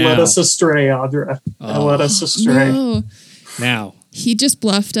led us astray, Audra. I led us astray. No. Now. He just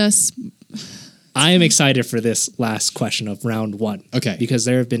bluffed us. I am excited for this last question of round 1. Okay. Because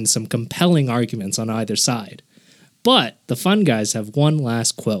there have been some compelling arguments on either side. But the fun guys have one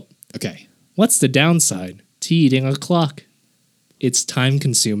last quote. Okay. What's the downside to eating a clock? It's time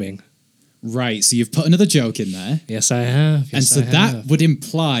consuming. Right, so you've put another joke in there. Yes, I have. And so that would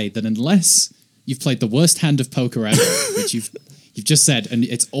imply that unless you've played the worst hand of poker ever, which you've just said, and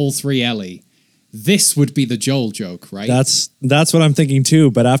it's all 3 Ellie, this would be the Joel joke, right? That's what I'm thinking too.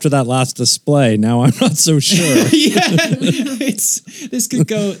 But after that last display, now I'm not so sure. This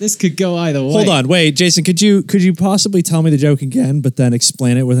could go either way. Hold on, wait, Jason, could you possibly tell me the joke again, but then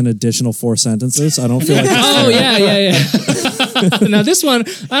explain it with an additional 4 sentences? I don't feel like yeah. Now this one,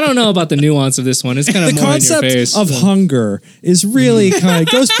 I don't know about the nuance of this one. It's kind of the more in your concept face. of hunger is really kind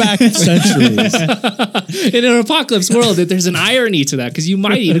of goes back centuries. In an apocalypse world, there's an irony to that because you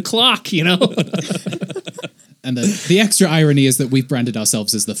might eat a clock, you know. And the extra irony is that we've branded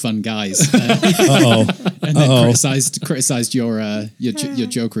ourselves as the fun guys. Uh-oh. And then criticized your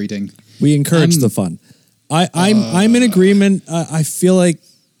joke reading. We encourage the fun. I'm in agreement. I feel like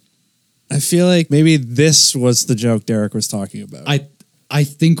maybe this was the joke Derek was talking about. I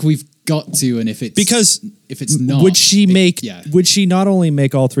think we've got to, and if it's not, would she not only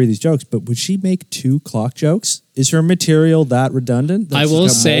make all 3 of these jokes, but would she make 2 clock jokes? Is her material that redundant? I will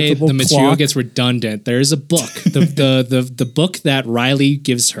say the material gets redundant. There is a book, the book that Riley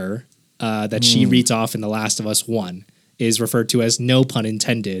gives her, that she reads off in The Last of Us 1, is referred to as, no pun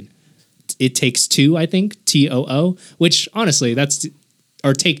intended, It Takes Two, I think, TOO, which honestly,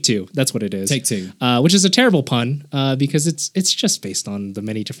 or Take Two, that's what it is. Take Two. Which is a terrible pun because it's just based on the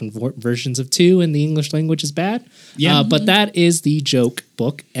many different versions of 2 and the English language is bad. Yeah. But that is the joke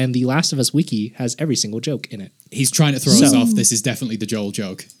book, and the Last of Us wiki has every single joke in it. He's trying to throw us off. This is definitely the Joel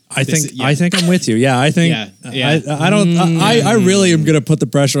joke. I think I'm with you. Yeah, I think I really am going to put the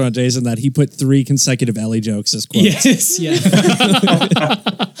pressure on Jason that he put 3 consecutive Ellie jokes as quotes. Yes, yeah.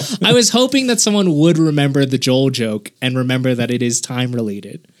 I was hoping that someone would remember the Joel joke and remember that it is time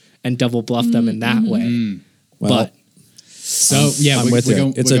related and double bluff them in that way. But so yeah, I'm we're with you.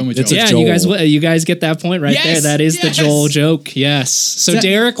 going with Joel. Yeah, you guys get that point right there. That is the Joel joke. Yes. So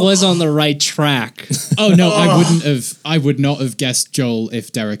Derek was on the right track. Oh no, I would not have guessed Joel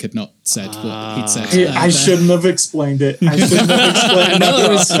if Derek had not said what he'd said. I shouldn't have explained it. I shouldn't have explained No,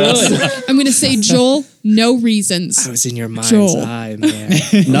 it was good. I'm going to say Joel, no reasons. I was in your mind's Joel. eye, man.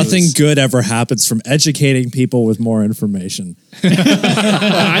 Nothing good ever happens from educating people with more information.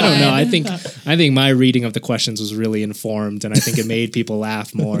 I don't know. I think my reading of the questions was really informed, and I think it made people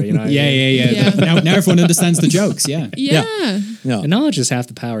laugh more. You know? Yeah. Now everyone understands the jokes. Yeah. And knowledge is half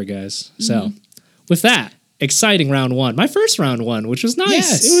the power, guys. So, with that, exciting round 1. My first round 1, which was nice.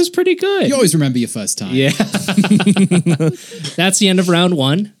 Yes. It was pretty good. You always remember your first time. Yeah. That's the end of round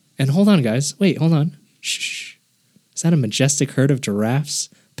 1. And hold on, guys. Wait, hold on. Shh. Is that a majestic herd of giraffes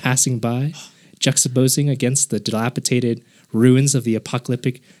passing by, juxtaposing against the dilapidated ruins of the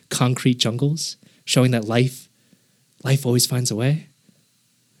apocalyptic concrete jungles, showing that life always finds a way?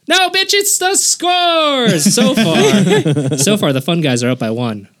 No, bitch, it's the scores! So far, the fun guys are up by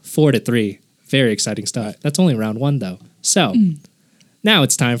 1, 4-3. Very exciting stuff. That's only round 1, though. So, now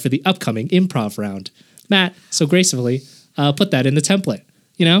it's time for the upcoming improv round. Matt, so gracefully, put that in the template,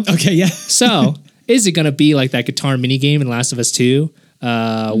 you know? Okay, yeah. So, is it going to be like that guitar mini game in Last of Us 2,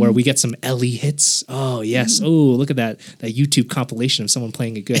 where we get some Ellie hits? Oh, yes. Oh, look at that YouTube compilation of someone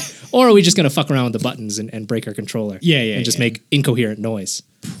playing it good. Or are we just going to fuck around with the buttons and break our controller? And just make incoherent noise?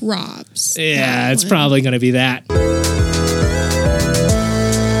 Props. Yeah, it's probably going to be that.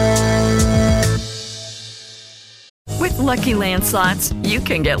 With Lucky Land Slots, you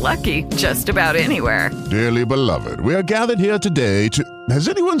can get lucky just about anywhere. Dearly beloved, we are gathered here today to... Has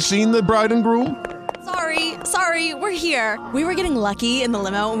anyone seen the bride and groom? Sorry, we're here. We were getting lucky in the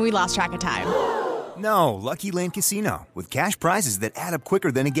limo and we lost track of time. No, Lucky Land Casino, with cash prizes that add up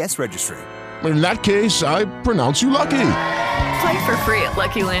quicker than a guest registry. In that case, I pronounce you lucky. Play for free at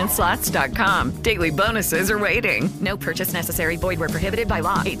LuckyLandSlots.com. Daily bonuses are waiting. No purchase necessary. Void where prohibited by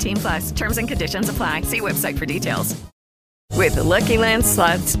law. 18+. Terms and conditions apply. See website for details. With the Lucky Land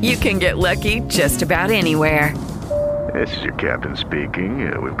Slots, you can get lucky just about anywhere. This is your captain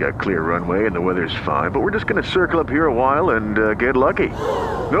speaking. We've got clear runway and the weather's fine, but we're just going to circle up here a while and get lucky.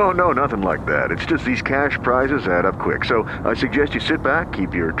 No, nothing like that. It's just these cash prizes add up quick. So I suggest you sit back,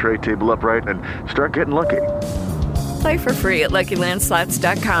 keep your tray table upright, and start getting lucky. Play for free at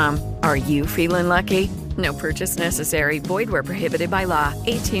LuckyLandSlots.com. Are you feeling lucky? No purchase necessary. Void where prohibited by law.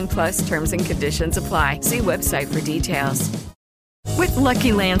 18+ terms and conditions apply. See website for details. With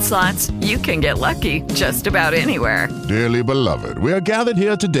Lucky Land Slots, you can get lucky just about anywhere. Dearly beloved, we are gathered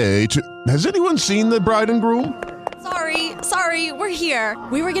here today to... Has anyone seen the bride and groom? Sorry, we're here.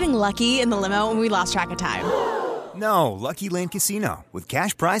 We were getting lucky in the limo and we lost track of time. No, Lucky Land Casino, with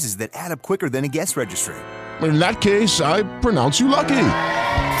cash prizes that add up quicker than a guest registry. In that case, I pronounce you lucky.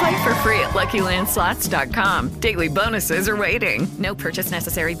 Play for free at LuckyLandSlots.com. Daily bonuses are waiting. No purchase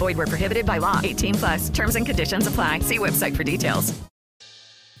necessary. Void where prohibited by law. 18+. Terms and conditions apply. See website for details.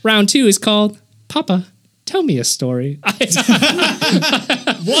 Round 2 is called Papa, Tell Me a Story. What?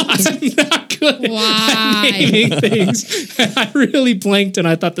 I'm not good at naming things. I really blanked and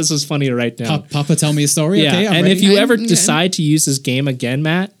I thought this was funny to write down. Papa, tell me a story? Yeah, Okay, I'm and ready. if you ever decide to use this game again,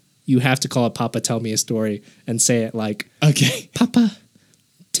 Matt, you have to call it Papa, Tell Me a Story and say it like, okay, Papa,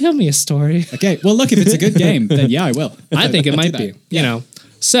 tell me a story. Okay, well, look, if it's a good game, then yeah, I will. I think it might be, you know.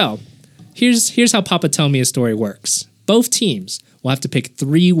 So, here's how Papa Tell Me a Story works. Both teams will have to pick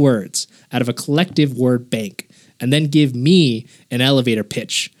 3 words out of a collective word bank and then give me an elevator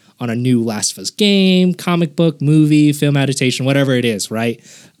pitch on a new Last of Us game, comic book, movie, film adaptation, whatever it is, right?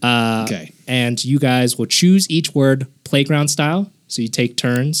 Okay. And you guys will choose each word playground style. So you take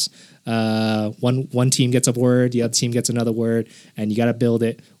turns. One team gets a word, the other team gets another word, and you got to build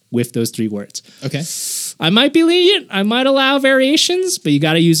it with those 3 words. Okay. I might be lenient. I might allow variations, but you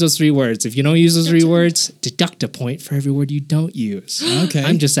got to use those 3 words. If you don't use those 3 words, deduct a point for every word you don't use. Okay.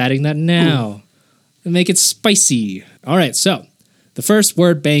 I'm just adding that now. And make it spicy. All right, so the first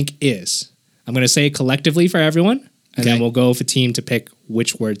word bank is, I'm going to say it collectively for everyone, and then we'll go with a team to pick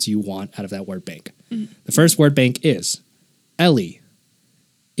which words you want out of that word bank. The first word bank is Ellie,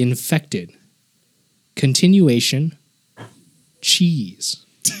 infected, continuation, cheese.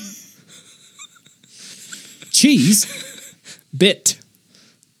 Cheese? Bit,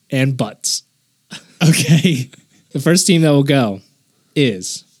 and butts. Okay. The first team that will go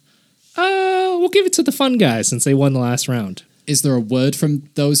is We'll give it to the fun guys since they won the last round. Is there a word from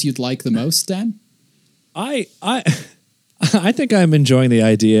those you'd like the most, Dan? I think I'm enjoying the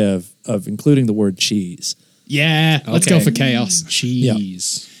idea of including the word cheese. Yeah, let's go for chaos.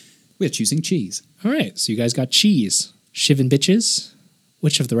 Cheese. We're choosing cheese. All right, so you guys got cheese. Shivin' bitches.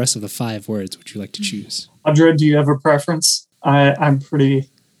 Which of the rest of the 5 words would you like to choose? Audra, do you have a preference? I'm pretty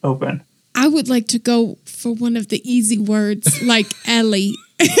open. I would like to go for one of the easy words, like Ellie.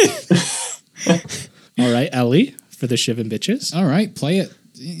 All right, Ellie, for the Shivin' bitches. All right, play it.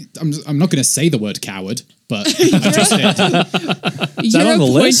 I'm not going to say the word coward, but I trust it. You're a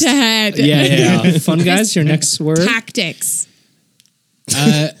point ahead. Yeah. Fun guys, your next word. Tactics.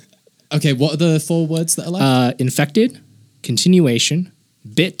 Okay, what are the 4 words that are left? Infected, continuation,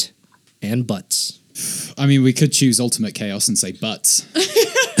 bit, and butts. I mean, we could choose ultimate chaos and say butts.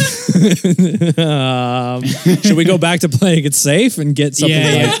 Should we go back to playing it safe and get something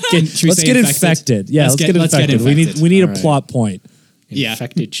let's get infected. Yeah, let's get infected. We need a plot point.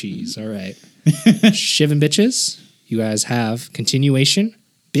 Infected cheese. All right. Shivin' bitches, you guys have continuation,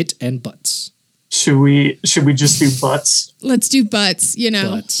 bit, and butts. Should we just do butts? Let's do butts,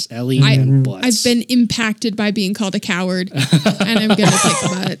 Butts. Ellie and butts. I've been impacted by being called a coward, and I'm going to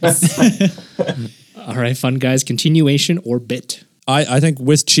pick butts. All right, fun guys, continuation or bit? I think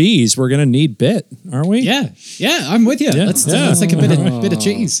with cheese, we're going to need bit, aren't we? Yeah, I'm with you. Let's take a bit of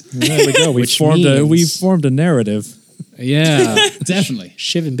cheese. There we go. We formed a narrative. Yeah, definitely.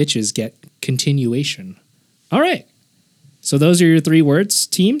 Shivin' bitches get continuation. All right. So those are your 3 words,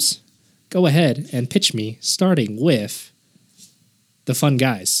 teams. Go ahead and pitch me, starting with the fun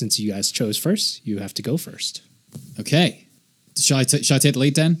guys. Since you guys chose first, you have to go first. Okay. Shall I take the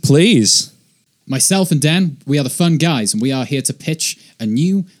lead, Dan? Please. Myself and Dan, we are the fun guys, and we are here to pitch a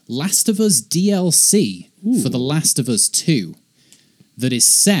new Last of Us DLC for The Last of Us 2 that is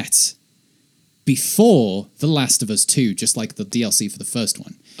set before The Last of Us 2, just like the DLC for the first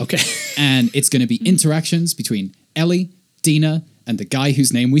one. Okay. And it's going to be interactions between Ellie, Dina, and the guy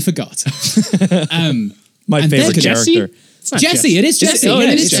whose name we forgot. My favorite character. Jesse. It is Jesse.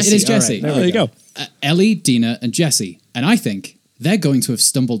 It is Jesse. Right, there you go. Ellie, Dina, and Jesse. And I think they're going to have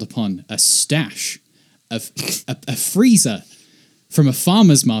stumbled upon a stash of a freezer from a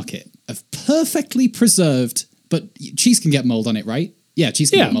farmer's market of perfectly preserved, but cheese can get mold on it, right? Yeah,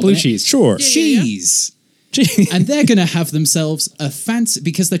 cheese can get mold blue on it. cheese. Sure. Cheese. And they're going to have themselves a fancy,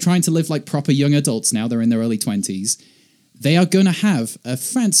 because they're trying to live like proper young adults now, they're in their early 20s, they are going to have a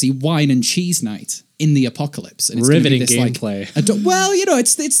fancy wine and cheese night in the apocalypse. And it's riveting this, gameplay. Well,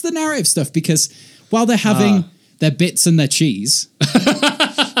 it's the narrative stuff, because while they're having their bits and their cheese,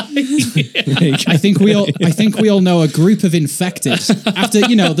 I think we all know a group of infected. After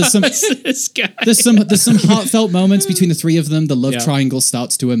there's some heartfelt moments between the 3 of them. The love triangle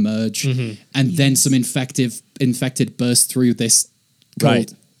starts to emerge, and then some infected burst through this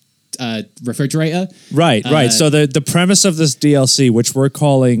gold refrigerator. Right. So the premise of this DLC, which we're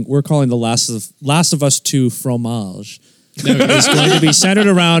calling the Last of Us 2 fromage, is going to be centered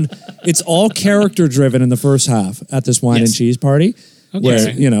around. It's all character driven in the first half at this wine and cheese party.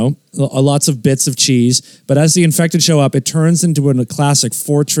 Okay. Where, lots of bits of cheese. But as the infected show up, it turns into a classic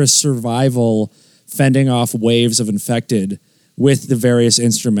fortress survival, fending off waves of infected with the various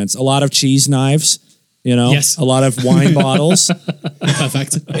instruments. A lot of cheese knives, a lot of wine bottles.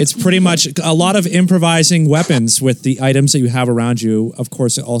 Perfect. It's pretty much a lot of improvising weapons with the items that you have around you. Of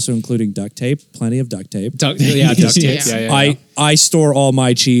course, also including duct tape. Plenty of duct tape. Duct tape. Yeah. I store all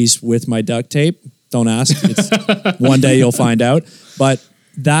my cheese with my duct tape. Don't ask. One day you'll find out. But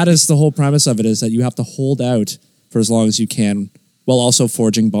that is the whole premise of it, is that you have to hold out for as long as you can while also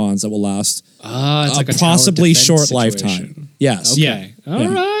forging bonds that will last it's like a possibly short situation. lifetime. Yes. Okay. Yeah. All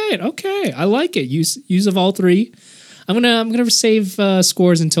right. Okay. I like it. Use of all 3. I'm gonna save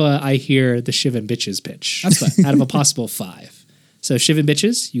scores until I hear the Shivin' bitches pitch. That's fine. Out of a possible 5. So Shivin'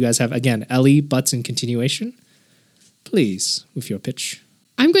 bitches, you guys have again Ellie, butts, and continuation. Please, with your pitch.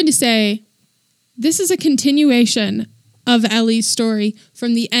 I'm going to say this is a continuation of Ellie's story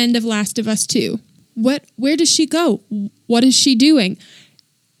from the end of Last of Us 2. Where does she go? What is she doing?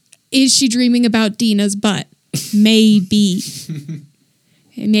 Is she dreaming about Dina's butt? Maybe.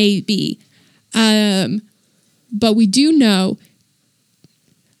 Maybe. But we do know,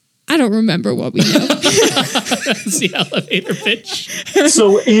 I don't remember what we know. That's the elevator pitch.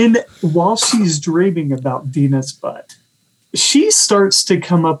 So while she's dreaming about Dina's butt, she starts to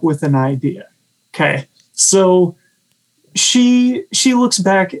come up with an idea. Okay. So she looks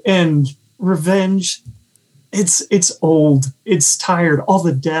back, and revenge, it's old, it's tired, all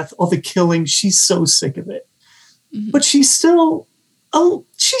the death, all the killing, she's so sick of it. Mm-hmm. But she still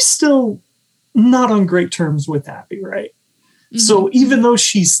she's still not on great terms with Abby, right? Mm-hmm. So even though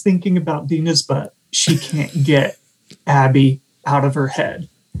she's thinking about Dina's butt, she can't get Abby out of her head.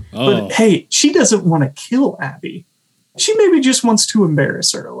 Oh. But hey, she doesn't want to kill Abby. She maybe just wants to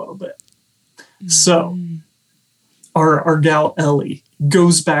embarrass her a little bit. Mm-hmm. So our gal Ellie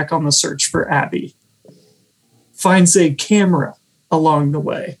goes back on the search for Abby, finds a camera along the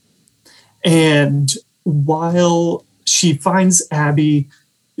way. And while she finds Abby,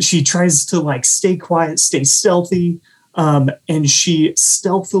 she tries to like stay quiet, stay stealthy. And she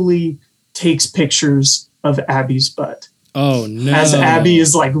stealthily takes pictures of Abby's butt. Oh no. As Abby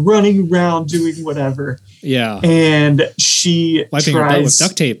is like running around doing whatever. Yeah. And she wiping her butt with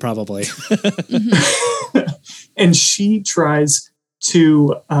duct tape, probably. And she tries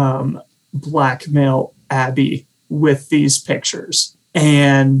to blackmail Abby with these pictures.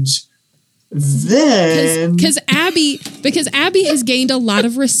 And then because Abby has gained a lot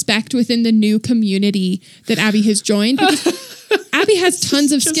of respect within the new community that Abby has joined. Abby has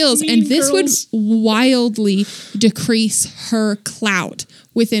tons of skills, and this would wildly decrease her clout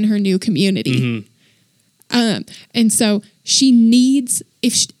within her new community. Mm-hmm. And so she needs,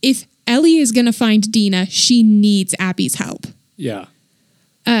 if Ellie is going to find Dina, she needs Abby's help. Yeah.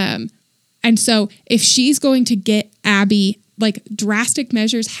 And so if she's going to get Abby, like drastic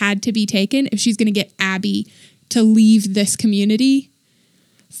measures had to be taken if she's going to get Abby to leave this community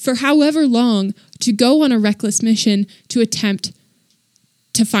for however long to go on a reckless mission to attempt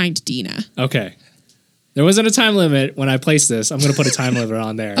to find Dina. Okay. There wasn't a time limit when I placed this. I'm going to put a time limit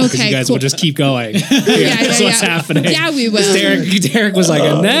on there because you guys will just keep going. That's what's happening. Yeah, we will. Derek was like,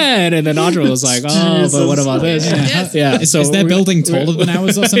 and then Audra was like, oh, but what about this? Yeah. Is their building taller than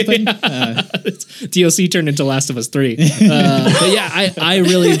ours or something? DLC turned into Last of Us 3. But yeah, I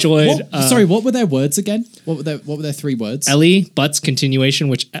really enjoyed. Sorry, what were their words again? What were their 3 words? Ellie, Butts, continuation,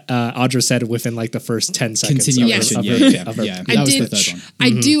 which Audra said within like the first 10 seconds. Continuation. Of her. That was the third one.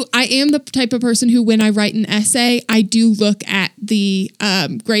 I am the type of person who, when I write an essay, I do look at the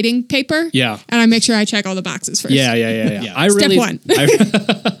grading paper. Yeah. And I make sure I check all the boxes first. Yeah. Step one.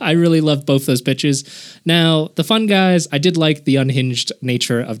 I really loved both those pitches. Now, the fun guys, I did like the unhinged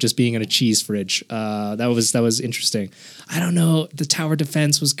nature of just being in a cheese fridge. That was interesting. I don't know. The tower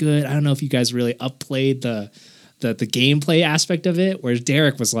defense was good. I don't know if you guys really upplayed the gameplay aspect of it, whereas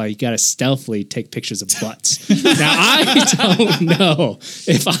Derek was like, you got to stealthily take pictures of butts. Now, I don't know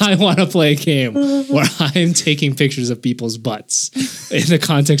if I want to play a game where I'm taking pictures of people's butts in the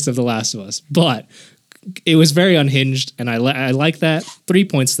context of The Last of Us, but it was very unhinged, and I like that. 3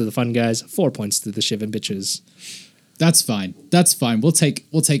 points to the fun guys, 4 points to the Shiv and bitches. That's fine. We'll take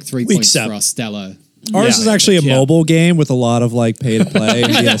 3 points for our Stella. Ours is actually a mobile game with a lot of like pay to play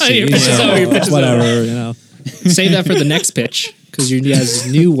and DLC. So whatever, you know. Save that for the next pitch, because your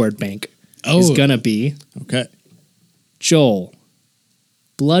guys' new word bank is gonna be Joel,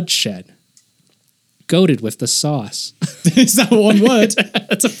 bloodshed, goated with the sauce. Is that one word?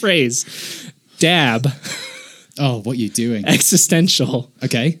 That's a phrase. Dab. Oh, what are you doing? Existential.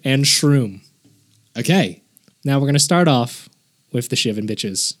 Okay. And shroom. Okay. Now we're gonna start off with the Shiv and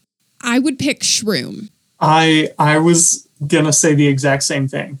bitches. I would pick shroom. I was gonna say the exact same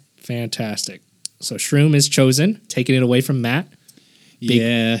thing. Fantastic. So Shroom is chosen, taking it away from Matt.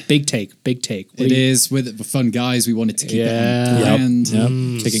 Big take. It is with the fun guys. We wanted to keep it on brand. Yep.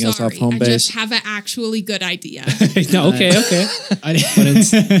 Taking us off home base. I just have an actually good idea. No, okay.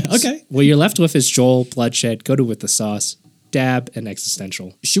 Okay. What you're left with is Joel, bloodshed, go to with the sauce, dab, and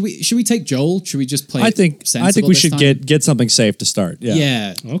existential. Should we take Joel? Should we just play? I think we should get something safe to start.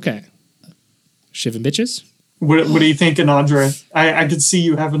 Yeah. Okay. Shiv and bitches. What are you thinking, Audra? I could see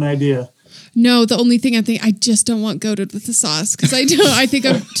you have an idea. No, the only thing I just don't want goated with the sauce because I think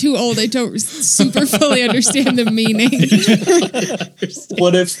I'm too old. I don't super fully understand the meaning.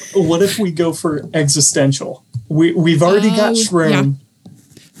 What if we go for existential? We've already got shroom.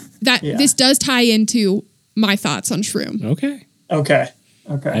 Yeah. This does tie into my thoughts on shroom. Okay.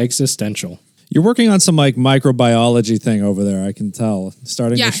 Existential. You're working on some like microbiology thing over there. I can tell.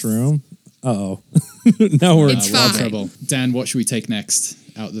 Starting with shroom. Uh-oh. Now we're in trouble. Dan, what should we take next?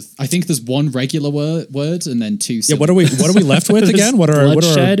 I think there's one regular word and then 2. Yeah, what are we left with again?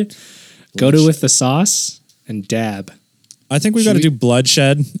 Bloodshed, go to with the sauce, and dab. I think we've got to do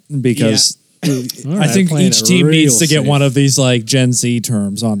bloodshed because I think each team needs to get one of these like Gen Z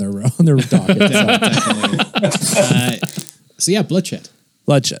terms on their docket. Definitely. So yeah, bloodshed.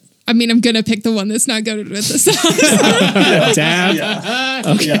 I mean, I'm gonna pick the one that's not goated with the sauce. Dab. Yeah.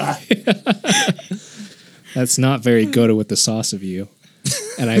 Okay. That's not very goated with the sauce of you.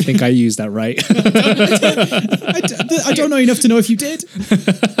 and I think I used that right. I don't know enough to know if you did.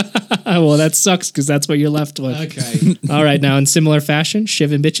 Well, that sucks because that's what you're left with. Okay. All right, now in similar fashion,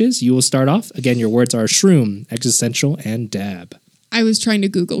 Shiv and Bitches, you will start off. Again, your words are shroom, existential, and dab. I was trying to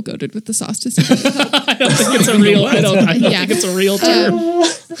Google goated with the sauce to see. I don't think it's a real. I don't think it's a real term.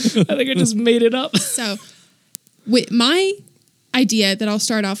 I think I just made it up. So, with my idea that I'll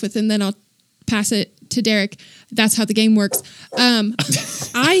start off with, and then I'll pass it to Derek. That's how the game works.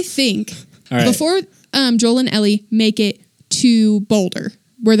 I think before Joel and Ellie make it to Boulder,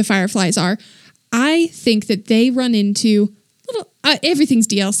 where the Fireflies are, I think that they run into everything's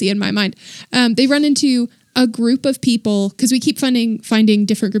DLC in my mind. They run into a group of people, because we keep finding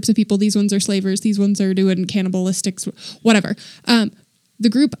different groups of people. These ones are slavers. These ones are doing cannibalistics, whatever. The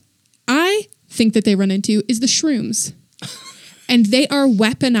group I think that they run into is the shrooms. And they are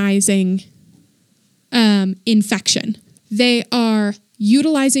weaponizing infection. They are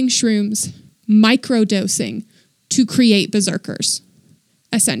utilizing shrooms, microdosing to create berserkers,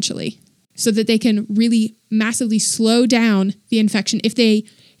 essentially, so that they can really massively slow down the infection. If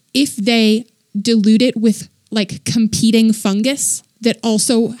they dilute it with like competing fungus that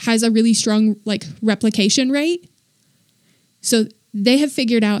also has a really strong like replication rate. So they have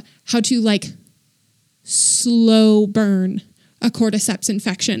figured out how to like slow burn a cordyceps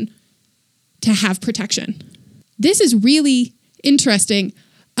infection to have protection. This is really interesting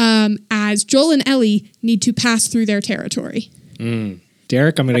as Joel and Ellie need to pass through their territory.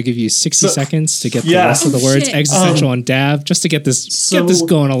 Derek, I'm going to give you 60 seconds to get the rest of the words, existential and dab, just to get this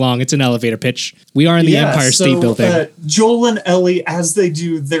going along. It's an elevator pitch. We are in the Empire State Building. Joel and Ellie, as they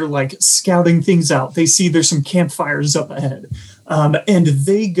do, they're like scouting things out. They see there's some campfires up ahead. And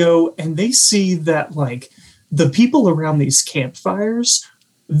they go and they see that like the people around these campfires,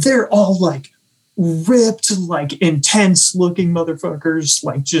 they're all like ripped, like intense looking motherfuckers,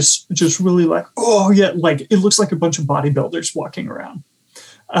 like just really like, oh yeah, like it looks like a bunch of bodybuilders walking around.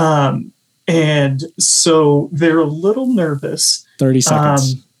 And so they're a little nervous. 30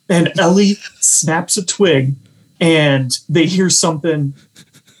 seconds. And Ellie snaps a twig and they hear something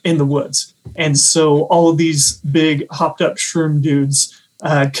in the woods. And so all of these big hopped up shroom dudes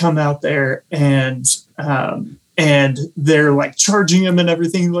come out there and they're like charging him and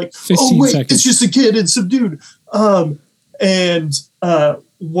everything, like, oh wait, seconds. It's just a kid and some dude. And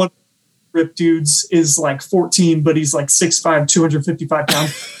one rip dudes is like 14, but he's like 6'5", 255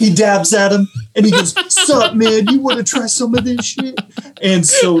 pounds. He dabs at him and he goes, "Sup, man, you want to try some of this shit?" And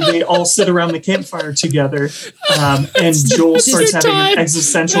so they all sit around the campfire together. And Joel starts having an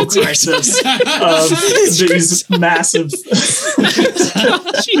existential crisis of these massive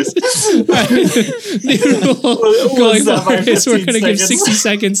Going forward is we're going to give 60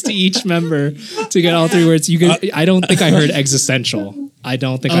 seconds to each member to get all three words. I don't think I heard existential. I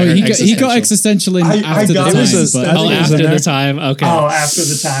don't think I heard existential. He got existential in after the time. Okay. Oh, after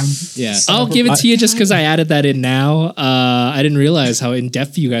the time. Yeah. So, I'll give it to you just because I added that in now. I didn't realize how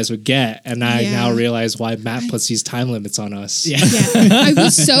in-depth you guys would get, and I now realize why Matt puts these time limits on us. Yeah. I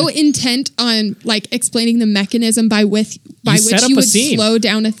was so intent on like explaining the mechanism by which you would slow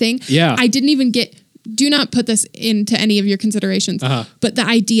down a thing. Yeah. I didn't even do not put this into any of your considerations, but the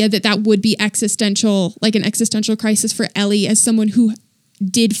idea that would be existential, like an existential crisis for Ellie as someone who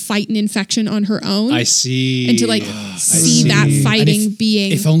did fight an infection on her own. I see. And to like see that fighting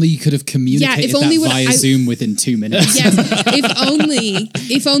being. If only you could have communicated that via Zoom within 2 minutes. Yes.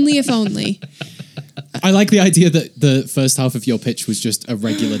 If only. I like the idea that the first half of your pitch was just a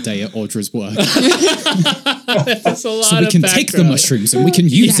regular day at Audra's work. That's a lot so we can take the mushrooms and we can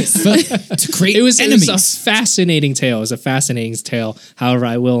use it to create enemies. It was a fascinating tale. However,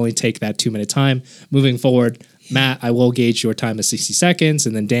 I will only take that 2-minute time. Moving forward, Matt, I will gauge your time as 60 seconds,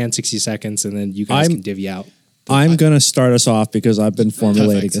 and then Dan 60 seconds, and then you guys can divvy out. I'm going to start us off because I've been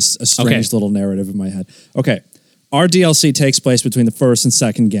formulating a strange little narrative in my head. Okay. Our DLC takes place between the first and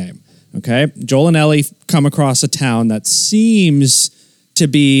second game. Okay. Joel and Ellie come across a town that seems to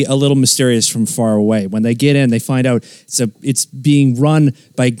be a little mysterious from far away. When they get in, they find out it's being run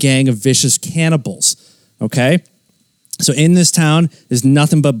by a gang of vicious cannibals. Okay. So in this town, there's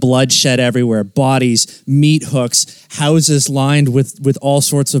nothing but bloodshed everywhere, bodies, meat hooks, houses lined with all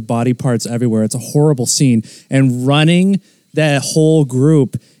sorts of body parts everywhere. It's a horrible scene. And running that whole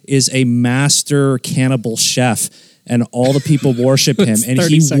group is a master cannibal chef. And all the people worship him. And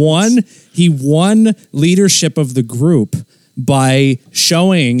he won leadership of the group by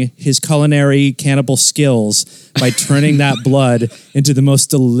showing his culinary cannibal skills by turning that blood into the most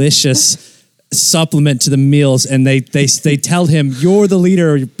delicious supplement to the meals. And they tell him, "You're the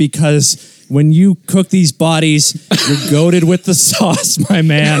leader because when you cook these bodies, you're goated with the sauce, my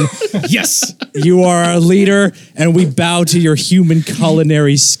man. Yes. You are a leader, and we bow to your human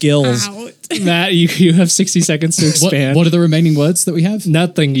culinary skills. Matt, you have 60 seconds to expand. What are the remaining words that we have?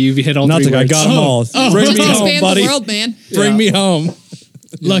 Nothing. You've hit all Nothing. three words. I got them all. Bring me home, Expand buddy. the world, man. Bring me home.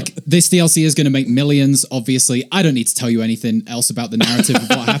 Look, this DLC is going to make millions. Obviously, I don't need to tell you anything else about the narrative of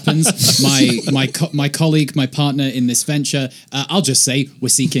what happens. My colleague, my partner in this venture, I'll just say we're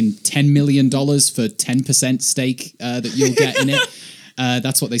seeking $10 million for 10% stake that you'll get in it.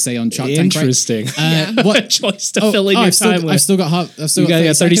 That's what they say on Shark Tank. Interesting. Right? What choice to fill in your time with? I've still got half. I've still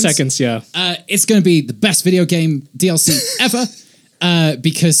got 30 seconds. Yeah. It's going to be the best video game DLC ever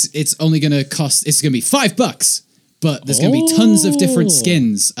because it's only going to cost. It's going to be $5. But there's going to be tons of different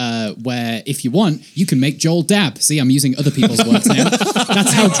skins where, if you want, you can make Joel dab. See, I'm using other people's words now.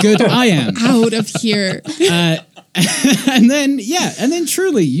 That's how good I am. Out of here. And then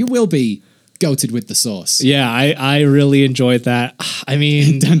truly, you will be goated with the sauce. Yeah, I really enjoyed that. I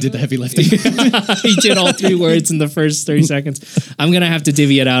mean, Dan did the heavy lifting. He did all three words in the first 30 seconds. I'm going to have to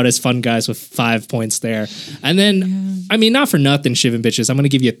divvy it out as fun guys with 5 points there. And then, I mean, not for nothing, Shiv and Bitches, I'm going to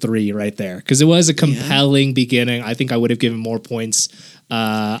give you 3 right there because it was a compelling beginning. I think I would have given more points.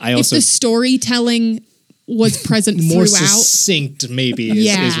 If the storytelling was present more throughout. succinct, maybe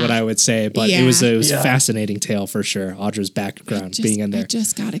is what I would say. But it was a fascinating tale for sure. Audra's background being in there. I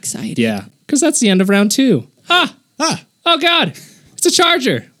just got excited. Yeah, because that's the end of round 2. Oh God, it's a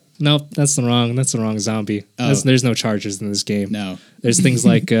charger. Nope, that's the wrong zombie. There's no chargers in this game. No, there's things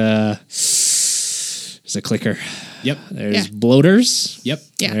like there's a clicker. Yep. There's bloaters. Yep.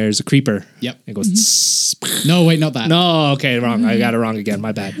 Yeah. There's a creeper. Yep. It goes. No, wait, not that. No, okay, wrong. I got it wrong again.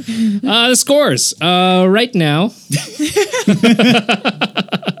 My bad. The scores right now.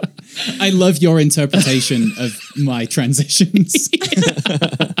 I love your interpretation of my transitions.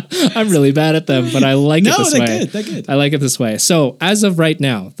 I'm really bad at them, but I like it this way. They're good. I like it this way. So as of right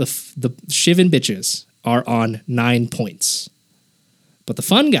now, the Shiv and Bitches are on 9 points, but the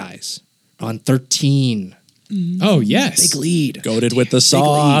Fun Guys are on 13. Oh yes, big lead. Goated with the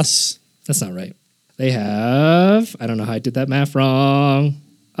sauce. That's not right. They have. I don't know how I did that math wrong.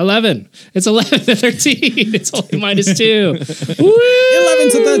 11. It's 11 to 13. It's only -2.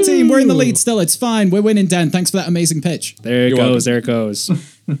 11 to 13. We're in the lead still. It's fine. We're winning, Dan. Thanks for that amazing pitch. There it goes. There it goes.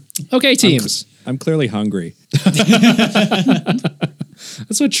 Okay, teams. I'm clearly hungry. That's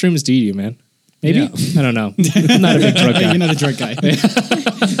what shrooms do to you, man. Maybe? Yeah. I don't know. I'm not a big drug guy. You're not a drug guy.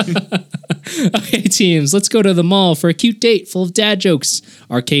 Okay, teams, let's go to the mall for a cute date full of dad jokes,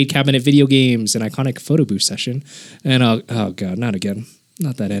 arcade cabinet video games, an iconic photo booth session, and oh God, not again.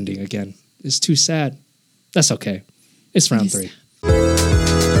 Not that ending again. It's too sad. That's okay. It's round 3.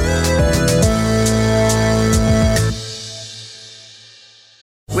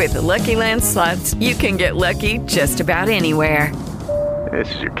 With the Lucky Land Slots, you can get lucky just about anywhere.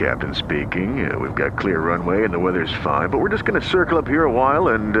 This is your captain speaking. We've got clear runway and the weather's fine, but we're just going to circle up here a while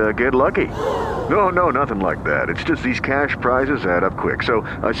and get lucky. No, nothing like that. It's just these cash prizes add up quick. So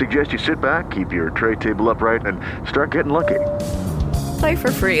I suggest you sit back, keep your tray table upright, and start getting lucky. Play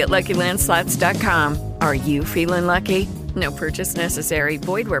for free at LuckyLandSlots.com. Are you feeling lucky? No purchase necessary.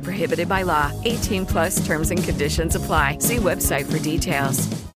 Void where prohibited by law. 18+ terms and conditions apply. See website for details.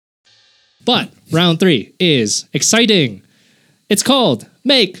 But round 3 is exciting. It's called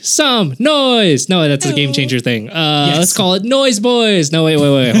Make Some Noise. No, that's a game changer thing. Let's call it Noise Boys. No, wait,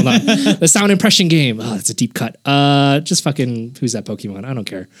 hold on. The sound impression game. Oh, that's a deep cut. Just fucking, who's that Pokemon? I don't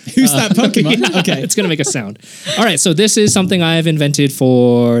care. Who's that Pokemon? Okay. It's going to make a sound. All right, so this is something I have invented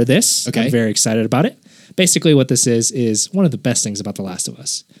for this. Okay. I'm very excited about it. Basically what this is one of the best things about The Last of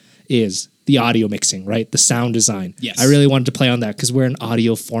Us is the audio mixing, right? The sound design. Yes. I really wanted to play on that because we're an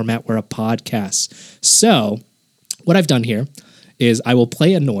audio format. We're a podcast. So what I've done here is I will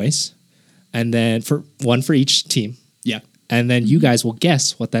play a noise, and then for each team. Yeah. And then you guys will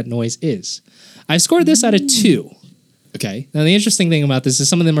guess what that noise is. I scored this out of 2. Okay. Now, the interesting thing about this is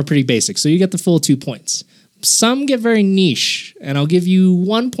some of them are pretty basic, so you get the full 2 points. Some get very niche, and I'll give you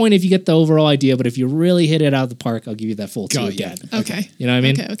 1 point if you get the overall idea, but if you really hit it out of the park, I'll give you that full 2 again. Okay. You know what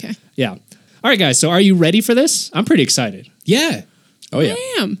I mean? Okay. Yeah. All right, guys, so are you ready for this? I'm pretty excited. Yeah. Oh, yeah.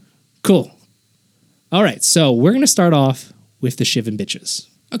 I am. Cool. All right, so we're going to start off with the Shiv and Bitches.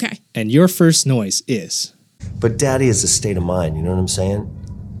 Okay. And your first noise is... But daddy is a state of mind, you know what I'm saying?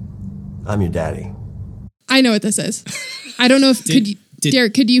 I'm your daddy. I know what this is. I don't know if...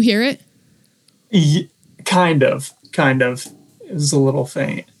 Derek, could you hear it? Kind of. It was a little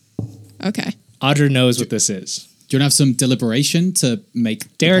faint. Okay. Audra knows what this is. Do you want to have some deliberation to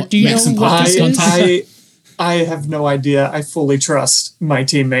make... Derek, do you know some what podcast this is? content? I have no idea. I fully trust my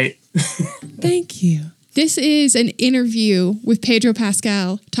teammate. Thank you. This is an interview with Pedro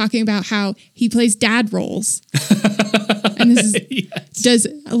Pascal talking about how he plays dad roles. And this is,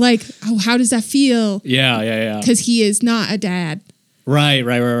 how does that feel? Yeah. Because he is not a dad. Right.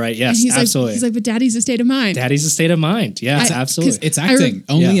 Yes, And absolutely. He's like, but daddy's a state of mind. Daddy's a state of mind. Yeah, absolutely. It's acting.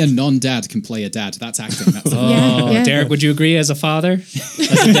 Only a non-dad can play a dad. That's acting. That's Derek, would you agree as a father?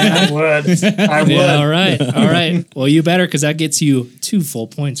 As a dad? I would. Yeah, all right. Well, you better, because that gets you 2 full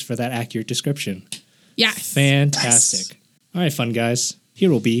points for that accurate description. Yes. Fantastic. Nice. All right, fun guys. Here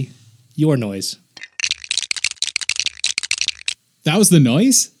will be your noise. That was the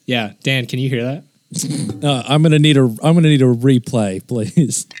noise? Yeah, Dan, can you hear that? I'm gonna need a replay,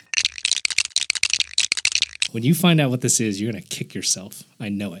 please. When you find out what this is, you're gonna kick yourself. I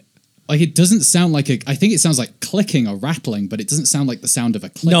know it. Like, it doesn't sound like I think it sounds like clicking or rattling, but it doesn't sound like the sound of a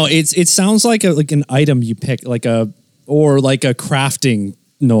click. No, it sounds like an item you pick, like a crafting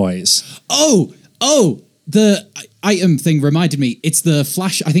noise. Oh, the item thing reminded me. It's the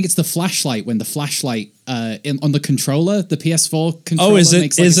flash. I think it's the flashlight. When the flashlight on the controller, the PS4 controller. Oh, is it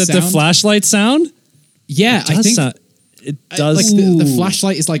makes like is it the flashlight sound? Yeah, I think it does. Like the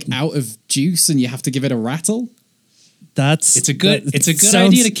flashlight is like out of juice, and you have to give it a rattle. It's a good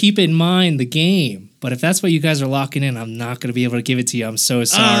idea to keep in mind the game. But if that's what you guys are locking in, I'm not going to be able to give it to you. I'm so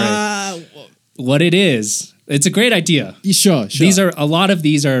sorry. What it is, it's a great idea. Sure. A lot of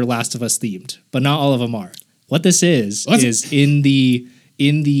these are Last of Us themed, but not all of them are. What this is in the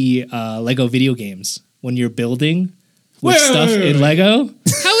Lego video games when you're building with stuff in Lego.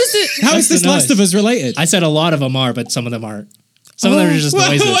 How is this Last of Us related? I said a lot of them are, but some of them aren't. Some of them are just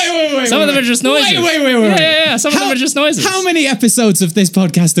noises. Some of them are just noises. Wait. Yeah. Some of them are just noises. How many episodes of this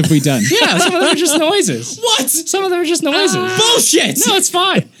podcast have we done? Yeah, some of them are just noises. What? Some of them are just noises. Bullshit! No, it's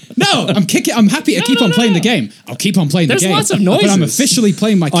fine. No, I'm happy to keep on playing the game. I'll keep on playing the game. There's lots of noises. But I'm officially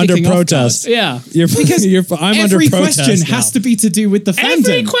playing my under kicking protest. Off yeah, I'm under every protest question now. has to be to do with the fandom.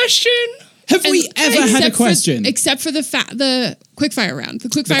 Every question. Have we ever had a question? Except for the quickfire round. The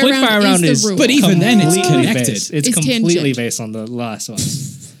quickfire round round is the rule. But even then, it's connected. It's completely tangent. based on the Last of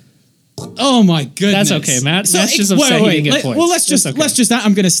Us. Oh my goodness! That's okay, Matt. So That's just upset you didn't get points. Well, let's just.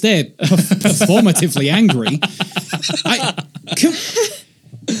 I'm going to stay performatively angry.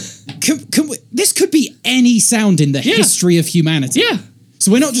 This could be any sound in the history of humanity. Yeah.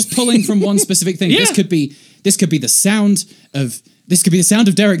 So we're not just pulling from one specific thing. Yeah. This could be the sound of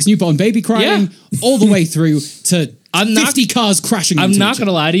Derek's newborn baby crying, all the way through to 50 cars crashing. I'm into not each going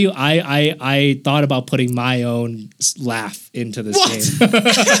to lie to you. I thought about putting my own laugh into this game.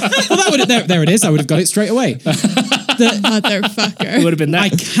 Well, there it is. I would have got it straight away. Motherfucker. It would have been that. I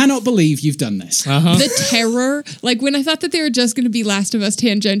cannot believe you've done this. The terror, like when I thought that they were just going to be Last of Us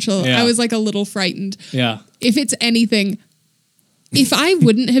tangential, Yeah. I was like a little frightened. Yeah. If it's anything, if I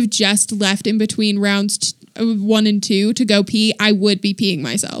wouldn't have just left in between rounds 1 and 2 to go pee, I would be peeing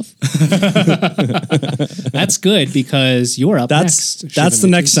myself. That's good because you're up next. That's the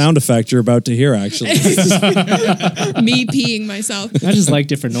next sound effect you're about to hear, actually. Me peeing myself. I just like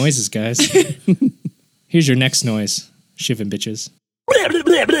different noises, guys. Here's your next noise, shivin' bitches.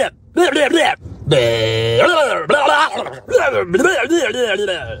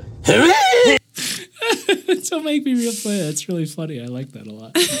 Don't make me replay it. It's really funny. I like that a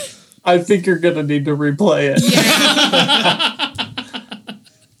lot. I think you're going to need to replay it.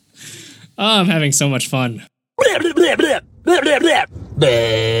 Oh, I'm having so much fun.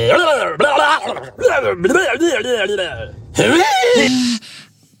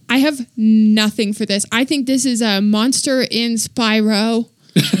 I have nothing for this. I think this is a monster in Spyro.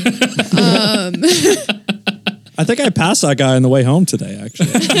 I think I passed that guy on the way home today,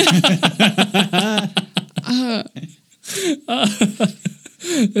 actually.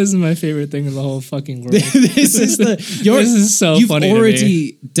 This is my favorite thing in the whole fucking world. This is so funny. You've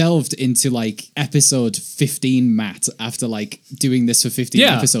already delved into like episode 15, Matt, after like doing this for 15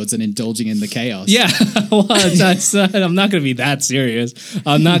 episodes and indulging in the chaos. Yeah, well, I'm not going to be that serious.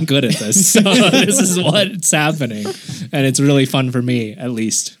 I'm not good at this. So this is what's happening. And it's really fun for me, at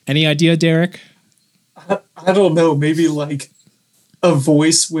least. Any idea, Derek? I don't know. Maybe like a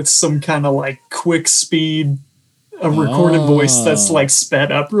voice with some kind of like quick speed, a recorded voice that's like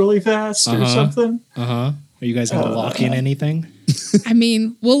sped up really fast or something. Are you guys going to lock in anything? I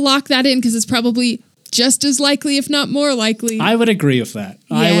mean, we'll lock that in because it's probably just as likely, if not more likely. I would agree with that.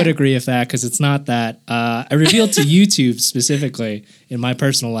 Yeah. I would agree with that because it's not that. I revealed to YouTube specifically in my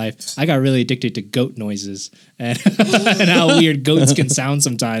personal life, I got really addicted to goat noises and, and how weird goats can sound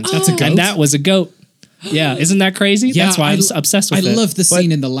sometimes. That's a goat? And that was a goat. Yeah, isn't that crazy? That's why I'm obsessed with it. I love the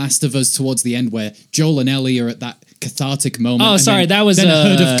scene in The Last of Us towards the end where Joel and Ellie are at that cathartic moment. Oh, and sorry, then, that was then a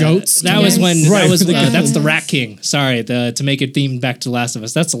herd of goats. That was when Right. that's the Rat King. Sorry, to make it themed back to Last of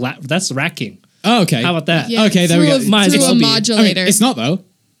Us. That's the Rat King. Oh, okay. How about that? Yeah, Okay, there we go. Might as through well a be. modulator. I mean, it's not though.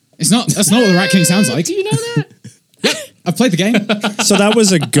 It's not. That's not what the Rat King sounds like. Do you know that? I've played the game. So that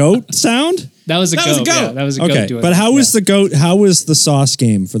was a goat sound? That was a goat. Yeah, that was a goat Okay, doing but that. how was the goat? How was the sauce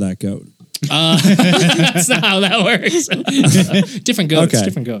game for that goat? That's not how that works. Different goats. Okay.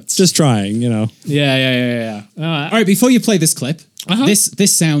 Different goats. Just trying, Yeah. All right, before you play this clip,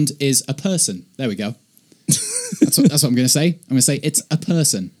 this sound is a person. There we go. That's what I'm going to say. I'm going to say it's a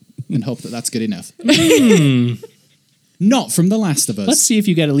person and hope that that's good enough. Not from The Last of Us. Let's see if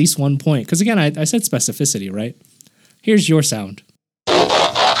you get at least 1 point. Because again, I said specificity, right? Here's your sound.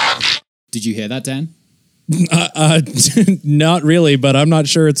 Did you hear that, Dan? Not really, but I'm not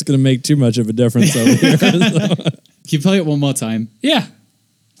sure it's going to make too much of a difference over here. Can you play it one more time? Yeah.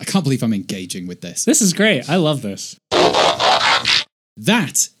 I can't believe I'm engaging with this. This is great. I love this.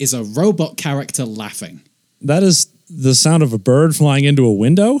 That is a robot character laughing. That is the sound of a bird flying into a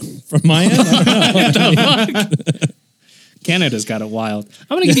window from my end. I don't know. Canada's got it wild.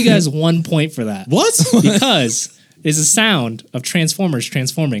 I'm going to give you guys 1 point for that. What? Because it's a sound of Transformers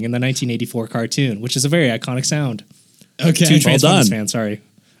transforming in the 1984 cartoon, which is a very iconic sound. Okay. Two Transformers done. fans, sorry.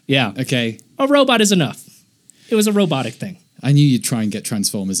 Yeah. Okay. A robot is enough. It was a robotic thing. I knew you'd try and get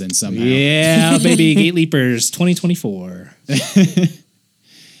Transformers in somehow. Yeah, baby. Gate Leapers 2024.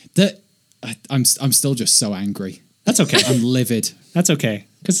 I'm still just so angry. That's okay. I'm livid. That's okay.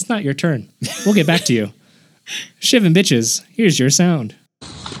 Because it's not your turn. We'll get back to you. Shiv and bitches, here's your sound.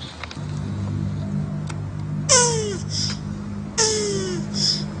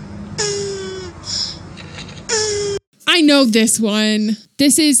 I know this one.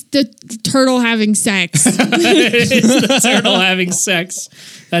 This is the turtle having sex. It's the turtle having sex.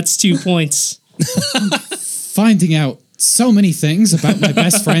 That's 2 points. Finding out so many things about my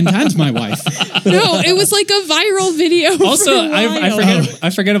best friend and my wife. No, it was like a viral video. Also, for a while. I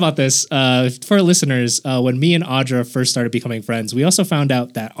forget about this. For our listeners, when me and Audra first started becoming friends, we also found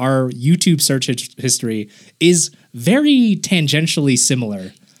out that our YouTube search history is very tangentially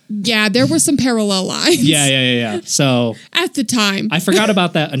similar. Yeah, there were some parallel lines. Yeah. So At the time. I forgot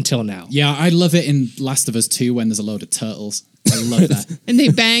about that until now. Yeah, I love it in Last of Us 2 when there's a load of turtles. I love that. And they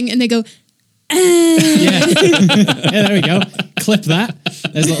bang and they go, Yeah, there we go. Clip that.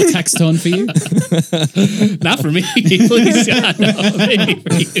 There's a little text tone for you. Not for me, please God, no, maybe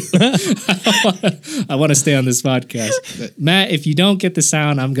for you. I want to stay on this podcast. Matt, if you don't get the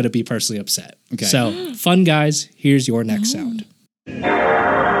sound, I'm going to be personally upset. Okay. So, fun guys, here's your next sound.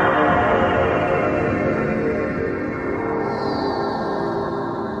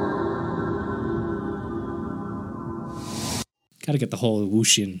 Got to get the whole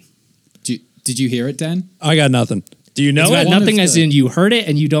whooshin'. Did you hear it, Dan? I got nothing. Do you know It's it? got nothing as in you heard it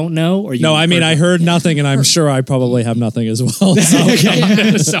and you don't know? Or you No, I mean, I heard nothing, and I'm sure I probably have nothing as well. So.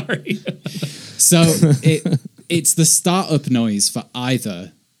 Sorry. So it's the startup noise for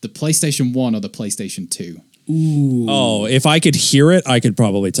either the PlayStation 1 or the PlayStation 2. Ooh. Oh, if I could hear it, I could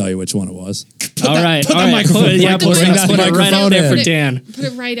probably tell you which one it was. All right. put that microphone Put it right right up there in. for Dan. put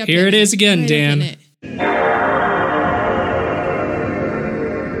it right up Here in it is again, right up Dan. in it.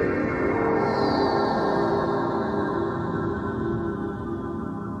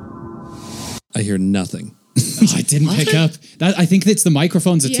 I hear nothing. Oh, I didn't pick up. I think it's the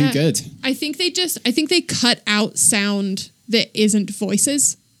microphones are too Yeah. good. I think they cut out sound that isn't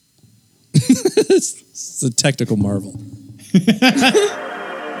voices. It's a technical marvel.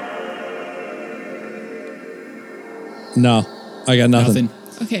 No, I got nothing.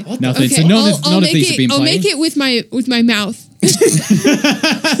 Okay. Nothing. Okay. So none of these have been I'll playing? make it with my mouth.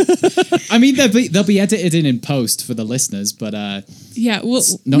 I mean, they'll be edited in post for the listeners, but Yeah, well,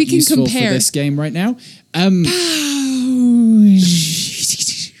 it's not we can useful compare. for this game right now. And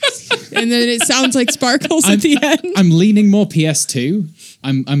then it sounds like sparkles at the end. I'm leaning more PS2.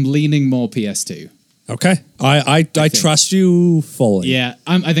 I'm leaning more PS2. Okay, I trust you fully. Yeah,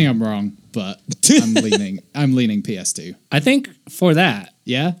 I think I'm wrong, but I'm leaning PS2. I think for that,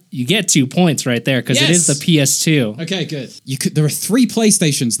 Yeah. you get 2 points right there because it is Yes. the PS2. Okay, good. There are 3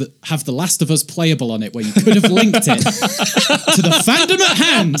 PlayStations that have The Last of Us playable on it where you could have linked it to the fandom at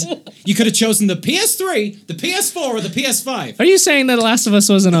hand. You could have chosen the PS3, the PS4, or the PS5. Are you saying that The Last of Us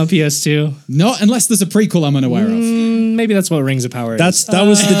wasn't on PS2? Not unless there's a prequel I'm unaware of. Maybe that's what Rings of Power is. That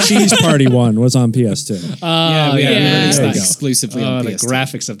was the cheese party one. Was on PS2. Yeah, we released There that you go. exclusively on the PS2.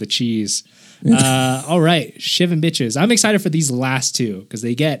 graphics of the cheese. All right, Shiv and bitches. I'm excited for these last two because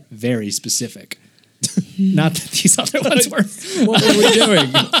they get very specific. Not that these other ones were. What were we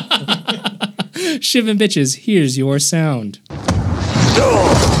doing? Shiv and bitches, here's your sound.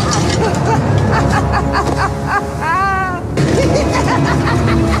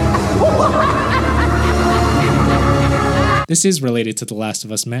 This is related to The Last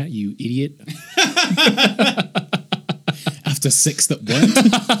of Us, Matt, you idiot. After 6 that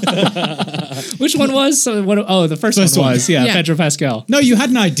weren't. Which one was? The first one was. Yeah, Pedro Pascal. No, you had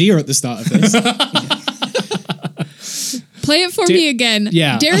an idea at the start of this. Play it for me again.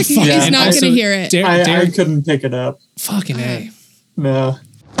 Yeah. Derek is not going to hear it. I couldn't pick it up. Fucking A. No.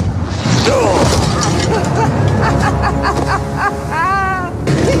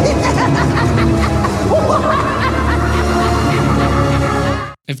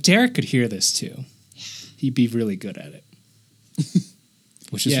 If Derek could hear this too, he'd be really good at it.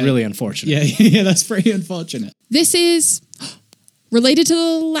 Which is really unfortunate. Yeah, that's pretty unfortunate. This is related to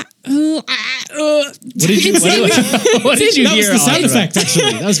the What did you hear? That was the sound effect,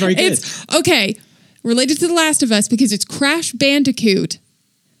 actually. That was very good. It's okay. Related to The Last of Us because it's Crash Bandicoot.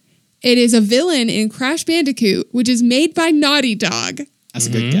 It is a villain in Crash Bandicoot, which is made by Naughty Dog. That's a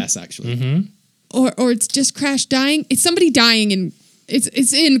good guess, actually. Or it's just Crash dying. It's somebody dying in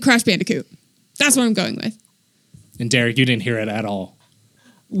it's in Crash Bandicoot. That's what I'm going with. And Derek, you didn't hear it at all.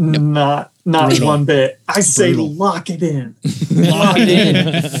 Not Brutal. one bit. I say Brutal. lock it in. Lock it in.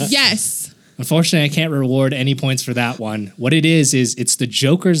 Yes. Unfortunately, I can't reward any points for that one. What it is it's the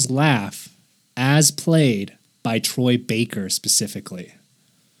Joker's laugh as played by Troy Baker specifically.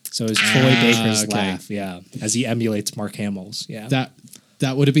 So it's Troy Baker's laugh, as he emulates Mark Hamill's. Yeah.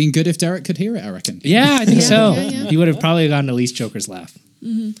 That would have been good if Derek could hear it, I reckon. Yeah, I think so. Yeah. He would have probably gotten at least Joker's laugh.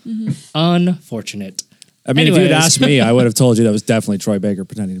 Unfortunate. I mean, if you'd asked me, I would have told you that was definitely Troy Baker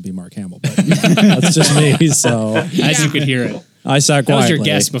pretending to be Mark Hamill. But that's just me. So As you could hear it. I sat That was quietly. your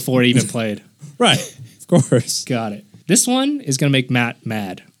guess before it even played. Right. Of course. Got it. This one is going to make Matt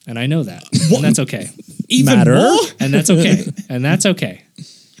mad, and I know that. And that's okay. Even Matter? more? And that's okay. And that's okay.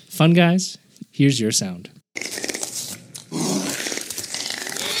 Fun guys, here's your sound.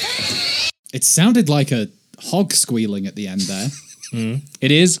 It sounded like a hog squealing at the end there.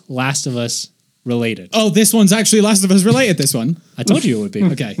 It is Last of Us related. Oh, this one's actually Last of Us related, this one. I told you it would be.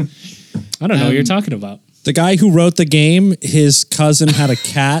 Okay. I don't know what you're talking about. The guy who wrote the game, his cousin had a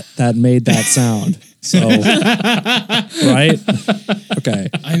cat that made that sound. So, right? Okay.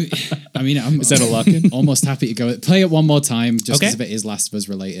 I mean, I'm Is that a lock-in? almost happy to go. Play it one more time, just Okay. because if it is Last of Us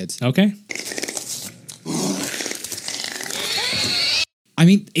related. Okay. I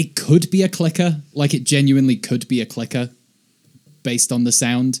mean, it could be a clicker. Like, it genuinely could be a clicker based on the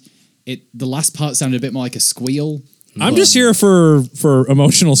sound. The last part sounded a bit more like a squeal. I'm just here for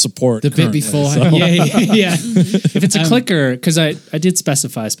emotional support. The bit currently, before. so. Yeah. If it's a clicker, because I did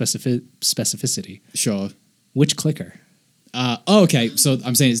specify specificity. Sure. Which clicker? Okay, so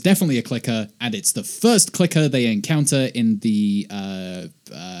I'm saying it's definitely a clicker, and it's the first clicker they encounter in the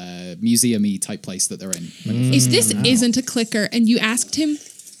museum-y type place that they're in. If this isn't a clicker and you asked him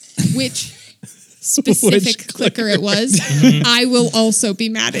which specific clicker it was, I will also be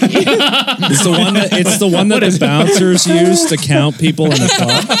mad at you. It's the one that the bouncers use to count people in the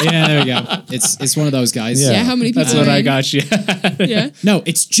club. Yeah, there we go. It's one of those guys. Yeah, how many people That's what are I in? got you. Yeah. No,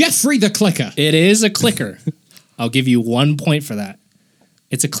 it's Jeffrey the Clicker. It is a clicker. I'll give you 1 point for that.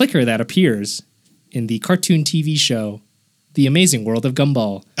 It's a clicker that appears in the cartoon TV show The Amazing World of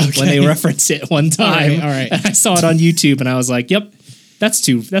Gumball when they reference it one time. All right. And I saw it on YouTube and I was like, yep, that's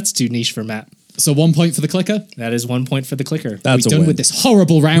too niche for Matt. So 1 point for the clicker. That is 1 point for the clicker. That's We're a done win. with this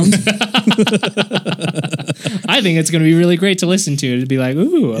horrible round. I think it's going to be really great to listen to. It'd be like,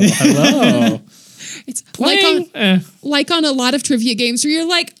 ooh, hello. It's Playing, like on a lot of trivia games where you're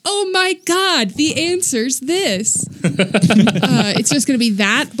like, oh my God, the answer's this. It's just going to be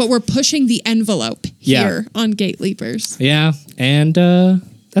that, but we're pushing the envelope here on Gate Leapers. Yeah, and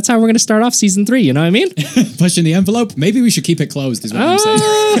that's how we're going to start off season 3, you know what I mean? Pushing the envelope. Maybe we should keep it closed, is what I'm saying.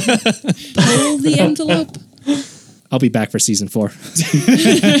 Pull the envelope. I'll be back for season 4.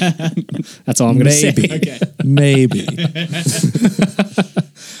 That's all I'm going to say. Okay. Maybe.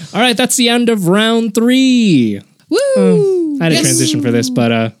 All right, that's the end of round 3. Woo! I had a transition for this,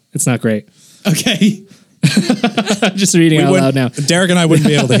 but it's not great. Okay. I'm just reading out loud now. Derek and I wouldn't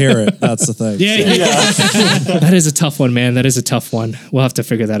be able to hear it. That's the thing. That is a tough one, man. That is a tough one. We'll have to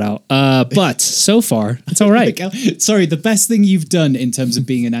figure that out. But so far, it's all right. Sorry, the best thing you've done in terms of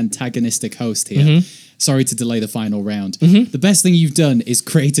being an antagonistic host here. Sorry to delay the final round. The best thing you've done is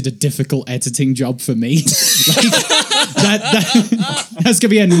created a difficult editing job for me. That's gonna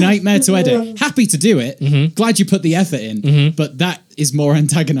be a nightmare to edit. Happy to do it. Glad you put the effort in, but that is more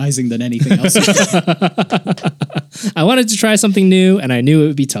antagonizing than anything else. I wanted to try something new, and I knew it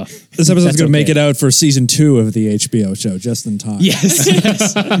would be tough. This episode's going to make it out for season 2 of the HBO show just in time.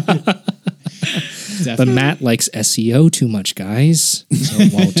 Yes. But Matt likes SEO too much, guys. So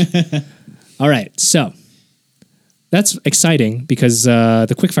it won't. All right, so that's exciting because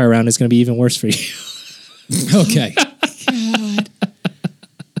the quickfire round is going to be even worse for you. Okay. God.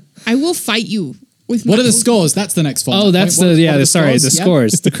 I will fight you with What are the scores? That's the next one. Oh, that's the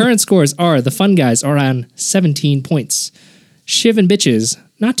scores. The current scores are the fun guys are on 17 points. Shiv and Bitches,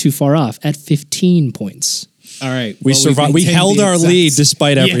 not too far off at 15 points. All right. We survived. We held our lead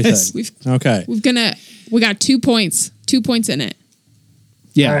despite everything. Okay. We got 2 points. 2 points in it.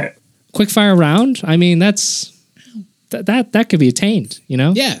 Yeah. Right. Quickfire round. I mean, that could be attained, you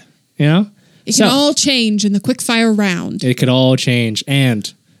know? Yeah. You know? It can all change in the quickfire round. It could all change.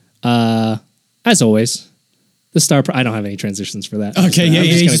 And as always, the star I don't have any transitions for that. Okay, I'm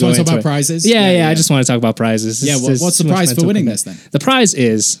you just want to talk about it. prizes? Yeah, I just want to talk about prizes. Yeah, what's the prize for winning this then? The prize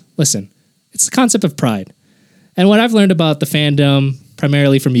is, listen, it's the concept of pride. And what I've learned about the fandom,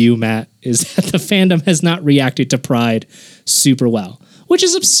 primarily from you, Matt, is that the fandom has not reacted to pride super well, which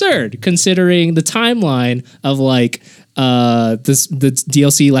is absurd considering the timeline of like the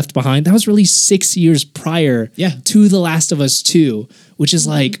DLC Left Behind. That was released 6 years prior to The Last of Us 2, which is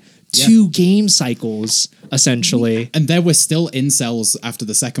like 2 game cycles, essentially. And there were still incels after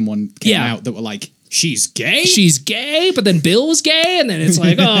the second one came out that were like, she's gay? She's gay, but then Bill was gay, and then it's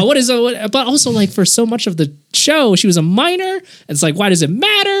like, oh, what is it? But also, like, for so much of the show, she was a minor, and it's like, why does it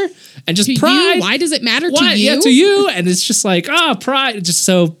matter? And just To pride. you? Why does it matter to you? Yeah, to you. And it's just like, pride. Just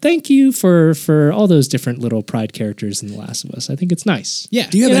so thank you for all those different little pride characters in The Last of Us. I think it's nice. Yeah.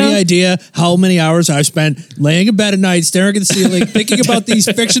 Do you have any idea how many hours I've spent laying in bed at night, staring at the ceiling, thinking about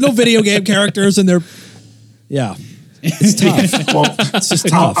these fictional video game characters and their... Yeah. It's tough. Well, It's just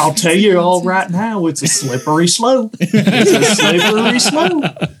tough. I'll tell you all right now, it's a slippery slope. It's a slippery slope.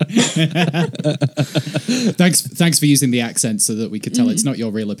 Thanks for using the accent so that we could tell it's not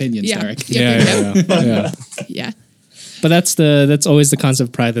your real opinions, Yeah. Derek. Yeah. But that's always the concept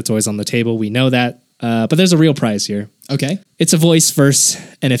of pride that's always on the table. We know that. But there's a real prize here. Okay. It's a voice versus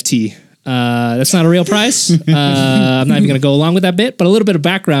NFT. That's not a real prize. I'm not even going to go along with that bit, but a little bit of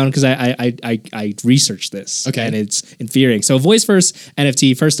background because I researched this. Okay. And it's infuriating. So Voiceverse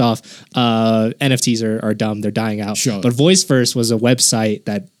NFT, first off, NFTs are dumb. They're dying out. Sure. But Voiceverse was a website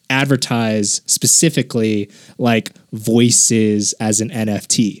that advertised specifically like voices as an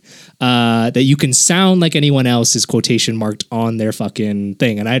NFT, that you can sound like anyone else is quotation marked on their fucking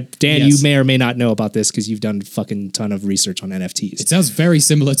thing. And Dan, you may or may not know about this because you've done a fucking ton of research on NFTs. It sounds very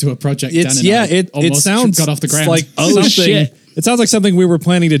similar to a project It's, Dan and I it almost sounds got off the ground. like something. It sounds like something we were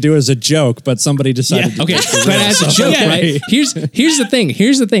planning to do as a joke, but somebody decided to Okay, do it for but real. as a So- joke, right? Here's the thing.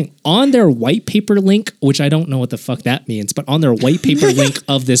 Here's the thing. On their white paper link, which I don't know what the fuck that means, but on their white paper link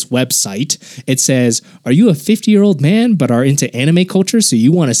of this website, it says, "Are you a 50-year-old man but are into anime culture, so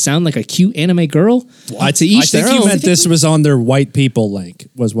you want to sound like a cute anime girl?" To each I think their you own. meant this was on their white people link,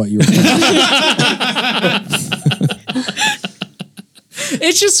 was what you were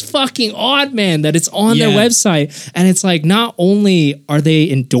It's just fucking odd, man, that it's on their Yeah. website. And it's like, not only are they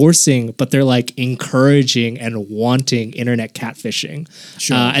endorsing, but they're like encouraging and wanting internet catfishing.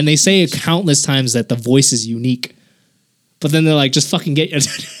 Sure. And they say countless times that the voice is unique. But then they're like, just fucking get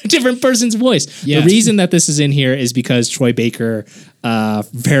a different person's voice. Yeah. The reason that this is in here is because Troy Baker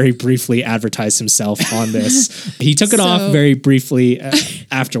very briefly advertised himself on this. He took it off very briefly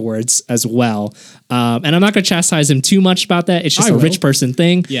afterwards as well. And I'm not going to chastise him too much about that. It's just I a will. rich person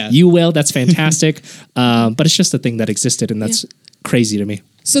thing. Yeah. You will. That's fantastic. But it's just a thing that existed, and that's crazy to me.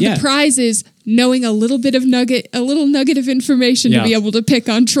 So Yeah. the prize is knowing a little nugget of information Yeah. to be able to pick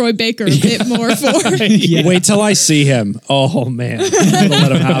on Troy Baker a bit more for. Wait till I see him. Oh man, I'm gonna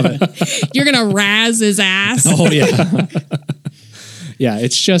let him have it. You're gonna razz his ass. Oh yeah. Yeah,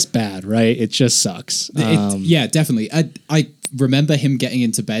 it's just bad, right? It just sucks. Yeah, definitely. I remember him getting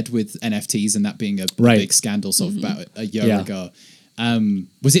into bed with NFTs and that being a big scandal sort of about a year ago.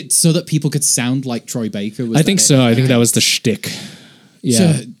 Was it so that people could sound like Troy Baker? I think so. I think that was the shtick.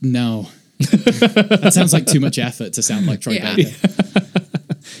 Yeah. Sure, no. That sounds like too much effort to sound like Troy Baker.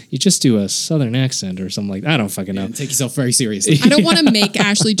 You just do a southern accent or something like that. I don't fucking know. And take yourself very seriously. I don't want to make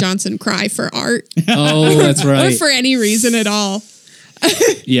Ashley Johnson cry for art. Oh, that's right. Or for any reason at all.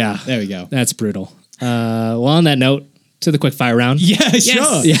 Yeah. There we go. That's brutal. Well, on that note, to the quick fire round? Yeah,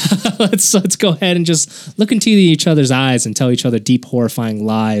 sure. Yeah, let's go ahead and just look into each other's eyes and tell each other deep, horrifying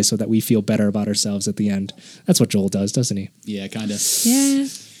lies so that we feel better about ourselves at the end. That's what Joel does, doesn't he? Yeah, kind of. Yeah.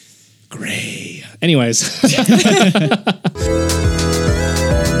 Gray. Anyways.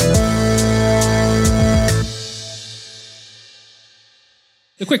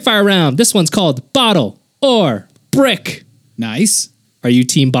 The quick fire round. This one's called Bottle or Brick. Nice. Are you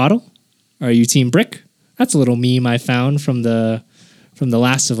team Bottle? Are you team Brick? That's a little meme I found from the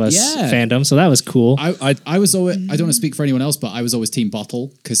Last of Us fandom, so that was cool. I was always, I don't want to speak for anyone else, but I was always team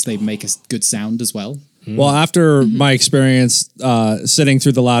Bottle because they make a good sound as well. Well, after my experience sitting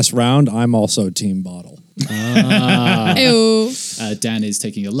through the last round, I'm also team Bottle. Ew. Dan is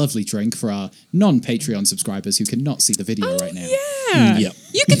taking a lovely drink for our non-Patreon subscribers who cannot see the video right now. Yeah.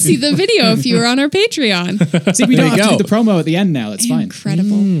 You can see the video if you were on our Patreon. See, we don't have to do the promo at the end now. It's fine.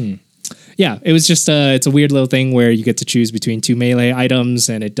 Incredible. Yeah, it was just it's a weird little thing where you get to choose between two melee items,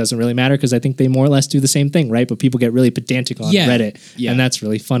 and it doesn't really matter because I think they more or less do the same thing, right? But people get really pedantic on Reddit, and that's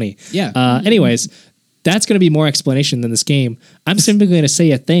really funny. Yeah. Anyways, that's going to be more explanation than this game. I'm simply going to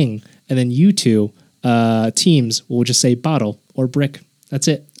say a thing, and then you two teams will just say bottle or brick. That's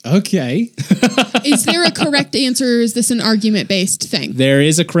it. Okay. Is there a correct answer, or is this an argument-based thing? There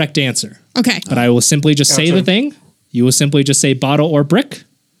is a correct answer. Okay. But I will simply just say the thing. You will simply just say bottle or brick.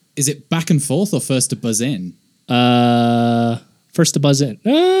 Is it back and forth or first to buzz in? First to buzz in.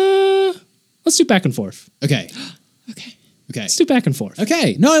 Let's do back and forth. Okay. Okay. Let's do back and forth.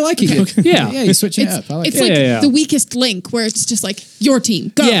 Okay. No, I like it. Yeah. Yeah, you're switching it up. I like It's it. like the weakest link where it's just like, your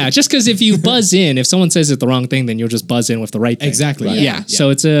team, go. Yeah, just because if you buzz in, if someone says it the wrong thing, then you'll just buzz in with the right thing. Exactly. Right. Yeah. So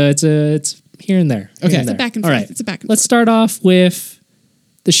it's here and there. Okay. Here It's a there. back and All forth. right. It's a back and Let's start off with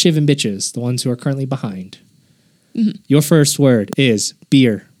the Shivan bitches, the ones who are currently behind. Mhm. Your first word is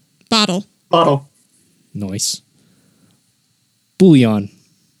beer. Bottle. Bottle. Nice. Bouillon.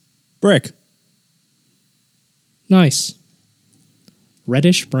 Brick. Nice.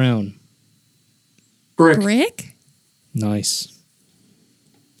 Reddish brown. Brick. Nice.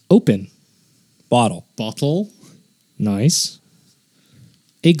 Open. Bottle. Bottle. Nice.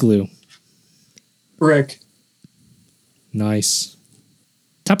 Igloo. Brick. Nice.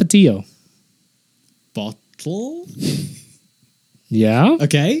 Tapatio. Bottle. Yeah.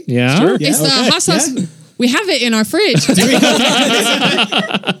 Okay. Yeah. Sure. It's the hot sauce. Yeah. We have it in our fridge.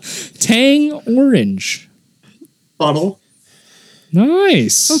 Tang orange. Bottle.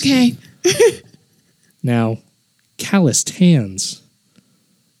 Nice. Okay. Now, calloused hands.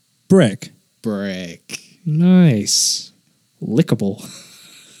 Brick. Brick. Nice. Lickable.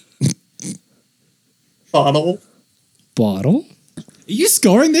 Bottle. Bottle. Are you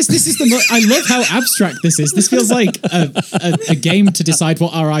scoring this? This is I love how abstract this is. This feels like a game to decide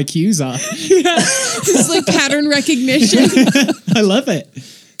what our IQs are. This is like pattern recognition. I love it.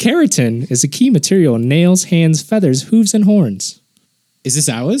 Keratin is a key material in nails, hands, feathers, hooves, and horns. Is this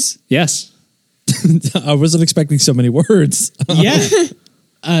ours? Yes. I wasn't expecting so many words. Yeah.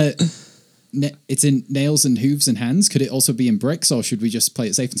 It's in nails and hooves and hands. Could it also be in bricks, or should we just play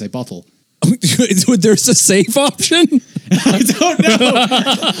it safe and say bottle? There's a safe option? I don't know.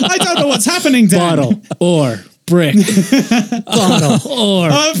 I don't know what's happening, Dan. Bottle or brick. Bottle or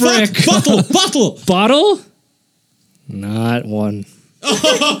brick. Bottle. Bottle? Not one.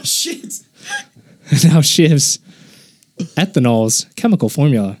 Oh, shit. Now, Shiv's ethanol's chemical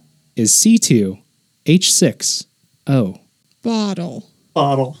formula is C2H6O. Bottle.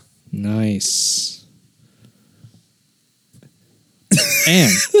 Bottle. Nice.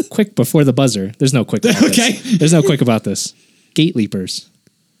 And quick before the buzzer. There's no quick about this. There's no quick about this. Gate leapers.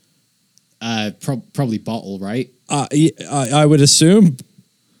 Probably bottle, right? I would assume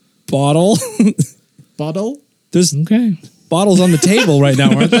bottle. Bottle? There's okay. bottles on the table right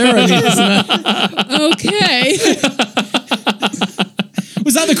now, aren't there? I mean, isn't that... Okay.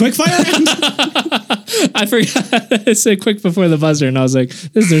 Was that the quickfire round? I forgot. I said quick before the buzzer, and I was like,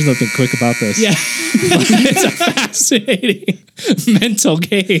 there's nothing quick about this. Yeah. It's a fascinating mental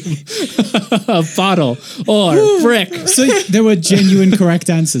game of bottle or brick. So there were genuine correct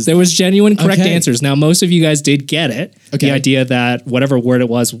answers. There was genuine correct Okay. answers. Now, most of you guys did get it. Okay. The idea that whatever word it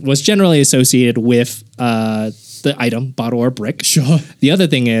was generally associated with the item, bottle or brick. Sure. The other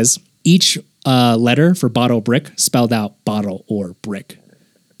thing is each letter for bottle brick spelled out bottle or brick.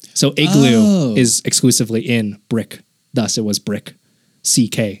 So igloo is exclusively in brick. Thus, it was brick.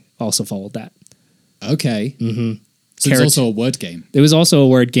 CK also followed that. Okay. Mm-hmm. So it's also a word game. It was also a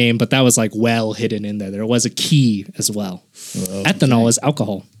word game, but that was like well hidden in there. There was a key as well. Ethanol is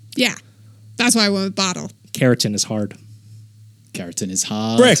alcohol. Yeah. That's why I went with bottle. Keratin is hard. Keratin is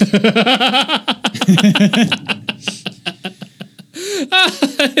hard. Brick.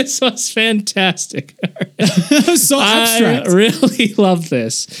 This was fantastic. So abstract. I really love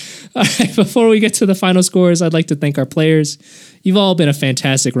this. All right, before we get to the final scores, I'd like to thank our players. You've all been a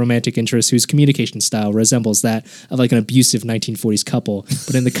fantastic romantic interest whose communication style resembles that of like an abusive 1940s couple,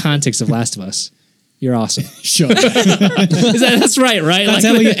 but in the context of Last of Us. You're awesome. Sure. That's right? That's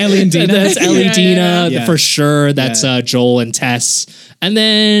like, Ellie and Dina. That's Ellie and Dina, Yeah. for sure. That's Joel and Tess. And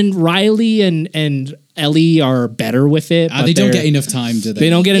then Riley and Ellie are better with it. But They don't get enough time, do they? They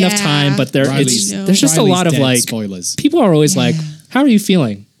don't get enough time, but there's just a lot of dead, like spoilers. People are always like, "How are you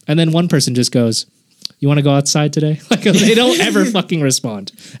feeling?" And then one person just goes, "You want to go outside today?" Like they don't ever fucking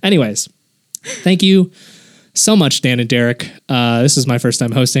respond. Anyways, thank you so much, Dan and Derek. This is my first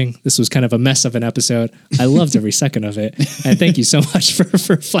time hosting. This was kind of a mess of an episode. I loved every second of it, and thank you so much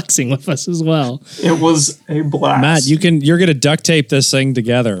for flexing with us as well. It was a blast. Matt, you're gonna duct tape this thing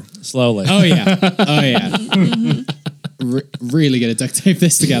together slowly. Oh yeah. Really gonna duct tape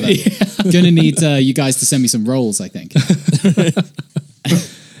this together. Gonna need you guys to send me some rolls, I think.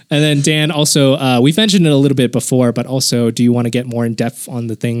 And then Dan, also, we've mentioned it a little bit before, but also, do you want to get more in depth on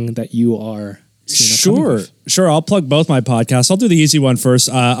the thing that you are? Sure. I'll plug both my podcasts. I'll do the easy one first.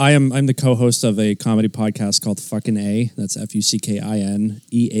 I'm the co-host of a comedy podcast called Fucking A. That's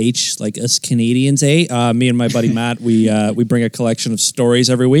FUCKINEH, like us Canadians. Me and my buddy Matt, we bring a collection of stories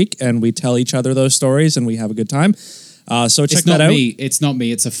every week, and we tell each other those stories, and we have a good time. So check that out. It's not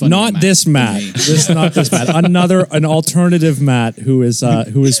me. It's a funny not Matt. This Matt. Not this Matt. An alternative Matt who is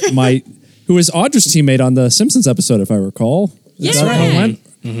Audra's teammate on the Simpsons episode, if I recall. Yeah. Is that how it went?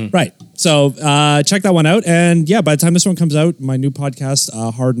 Mm-hmm. Right. So check that one out. And yeah, by the time this one comes out, my new podcast,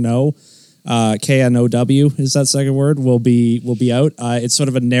 Hard No, KNOW is that second word, will be out. It's sort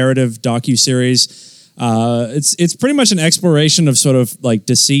of a narrative docuseries. It's pretty much an exploration of sort of like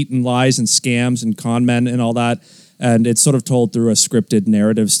deceit and lies and scams and con men and all that. And it's sort of told through a scripted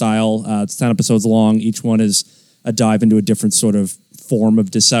narrative style. It's 10 episodes long. Each one is a dive into a different sort of form of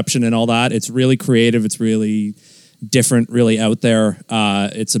deception and all that. It's really creative. It's really different, really out there.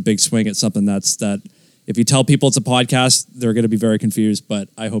 It's a big swing at something that if you tell people it's a podcast, they're going to be very confused, but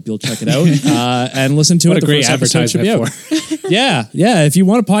I hope you'll check it out and listen to it. What a great advertisement for. Yeah. If you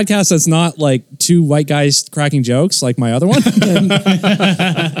want a podcast that's not like two white guys cracking jokes like my other one, then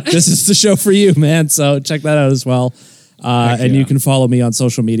this is the show for you, man. So check that out as well. And you can follow me on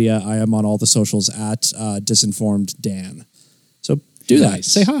social media. I am on all the socials at Disinformed Dan. So do that.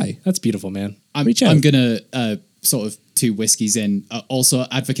 Say hi. That's beautiful, man. I'm going to sort of 2 whiskeys in, also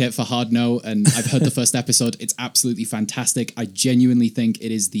advocate for Hard No, and I've heard the first episode. It's absolutely fantastic. I genuinely think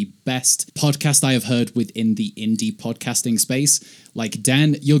it is the best podcast I have heard within the indie podcasting space. Like,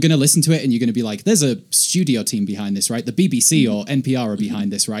 Dan, you're going to listen to it and you're going to be like, there's a studio team behind this, right? The BBC or NPR are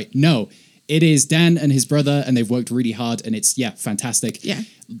behind this, right? No, it is Dan and his brother, and they've worked really hard, and it's, fantastic. Yeah.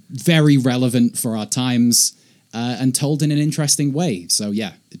 Very relevant for our times, and told in an interesting way. So,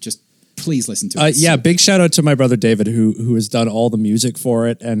 just please listen to it. Big shout out to my brother David, who has done all the music for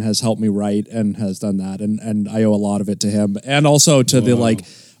it and has helped me write and has done that. And I owe a lot of it to him. And also to the like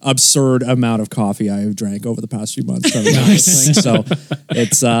absurd amount of coffee I have drank over the past few months. So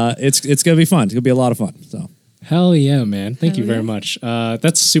it's gonna be fun. It's gonna be a lot of fun. So hell yeah, man. Thank you very much.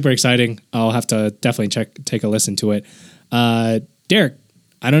 That's super exciting. I'll have to definitely take a listen to it. Derek,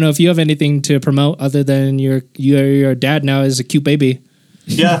 I don't know if you have anything to promote other than your dad now is a cute baby.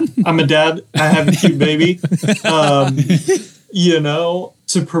 Yeah, I'm a dad. I have a cute baby.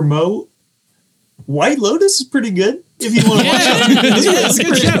 To promote, White Lotus is pretty good. If you want to watch it,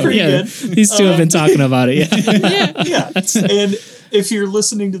 it's pretty good. These two have been talking about it. Yeah. And if you're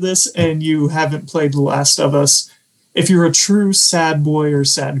listening to this and you haven't played The Last of Us, if you're a true sad boy or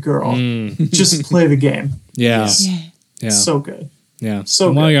sad girl, just play the game. Yeah. So good. Yeah. So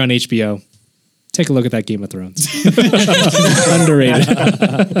and while good. you're on HBO, take a look at that Game of Thrones. Underrated.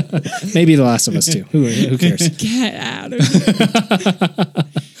 Maybe The Last of Us too. Who cares? Get out of here.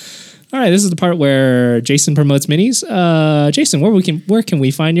 All right, this is the part where Jason promotes minis. Jason, where can we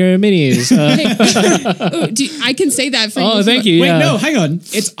find your minis? I can say that for you. Oh, thank you. Wait, no, hang on.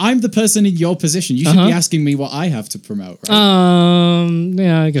 I'm the person in your position. You should be asking me what I have to promote, right?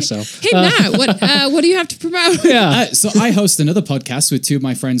 Yeah, I guess so. Hey, Matt, what do you have to promote? So I host another podcast with 2 of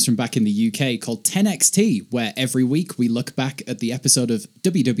my friends from back in the UK called 10XT, where every week we look back at the episode of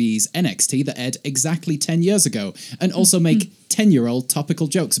WWE's NXT that aired exactly 10 years ago, and also make 10-year-old topical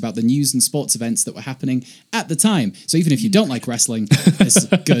jokes about the news and sports events that were happening at the time. So even if you don't like wrestling, there's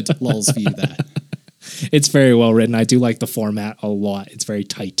good lols for you there. It's very well written. I do like the format a lot. It's very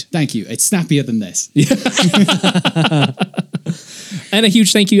tight. Thank you. It's snappier than this. And a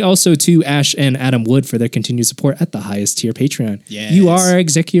huge thank you also to Ash and Adam Wood for their continued support at the highest tier Patreon. Yes. You are our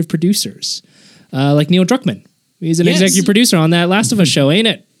executive producers. Like Neil Druckmann. He's an executive producer on that Last of Us show, ain't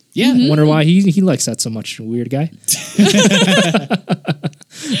it? Yeah. I wonder why he likes that so much. Weird guy.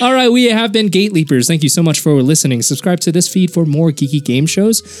 All right, we have been Gate Leapers. Thank you so much for listening. Subscribe to this feed for more geeky game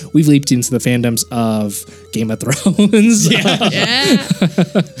shows. We've leaped into the fandoms of Game of Thrones. The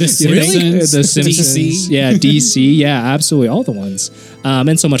Simpsons. The Simpsons. DC. Yeah, DC. Yeah, absolutely. All the ones.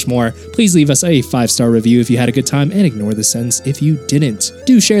 And so much more. Please leave us a 5-star review if you had a good time and ignore the sentence if you didn't.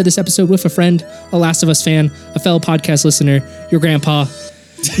 Do share this episode with a friend, a Last of Us fan, a fellow podcast listener, your grandpa.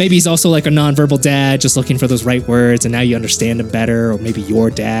 Maybe he's also like a nonverbal dad, just looking for those right words, and now you understand him better. Or maybe your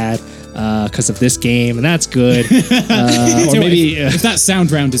dad, because of this game, and that's good. Or maybe if that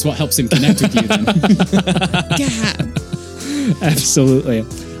sound round is what helps him connect with you, then absolutely.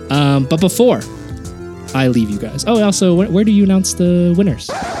 But before I leave you guys, also, where do you announce the winners?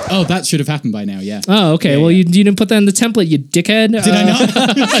 Oh, that should have happened by now. Yeah. Oh, okay. Yeah, well, you didn't put that in the template, you dickhead. Did I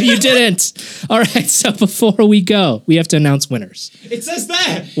not? You didn't. All right. So before we go, we have to announce winners. It says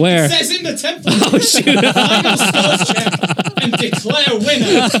there. Where? It says in the template. Oh shoot! Final scores check and declare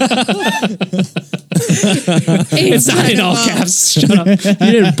winner. It's not in all caps. Shut up.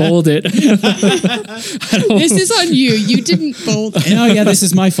 You didn't bold it. This is on you. You didn't bold it. Oh yeah, this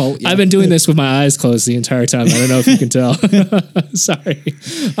is my fault. Yeah. I've been doing this with my eyes closed the entire time. I don't know if you can tell. Sorry.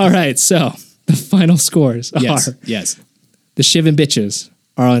 All right. So the final scores are: Yes. The Shivan Bitches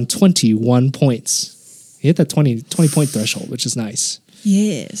are on 21 points. You hit that 20 point threshold, which is nice.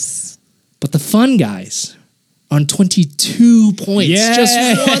 Yes. But the Fun Guys on 22 points. Yes. Just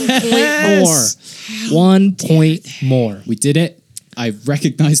 1 point more. 1 point more. We did it. I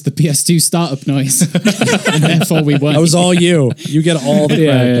recognized the PS2 startup noise, and therefore we won. That was all you. You get all the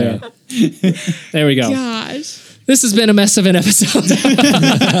credit there. There we go. Gosh. This has been a mess of an episode.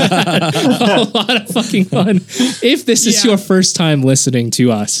 A lot of fucking fun. If this is your first time listening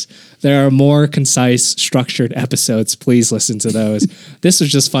to us, there are more concise, structured episodes. Please listen to those. This was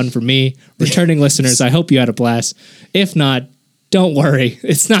just fun for me. Returning listeners, I hope you had a blast. If not, don't worry.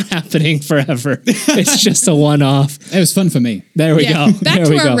 It's not happening forever. It's just a one-off. It was fun for me. There we go. Back there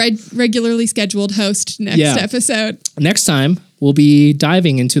to we our go. regularly scheduled host next episode. Next time, we'll be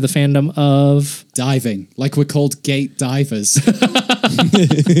diving into the fandom of... Diving. Like we're called gate divers.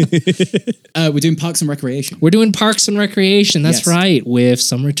 We're doing Parks and Recreation. We're doing Parks and Recreation. That's Yes. right. With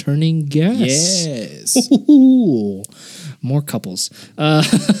some returning guests. Yes. Ooh, more couples.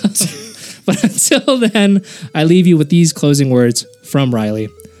 But until then, I leave you with these closing words from Riley.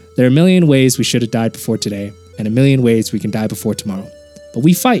 There are a million ways we should have died before today, and a million ways we can die before tomorrow. But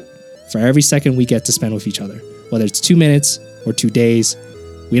we fight for every second we get to spend with each other. Whether it's 2 minutes or 2 days,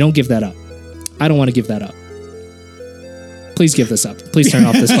 we don't give that up. I don't want to give that up. Please give this up. Please turn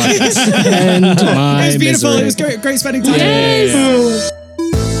off this podcast. And my It was beautiful. misery. It was great spending time. Yeah.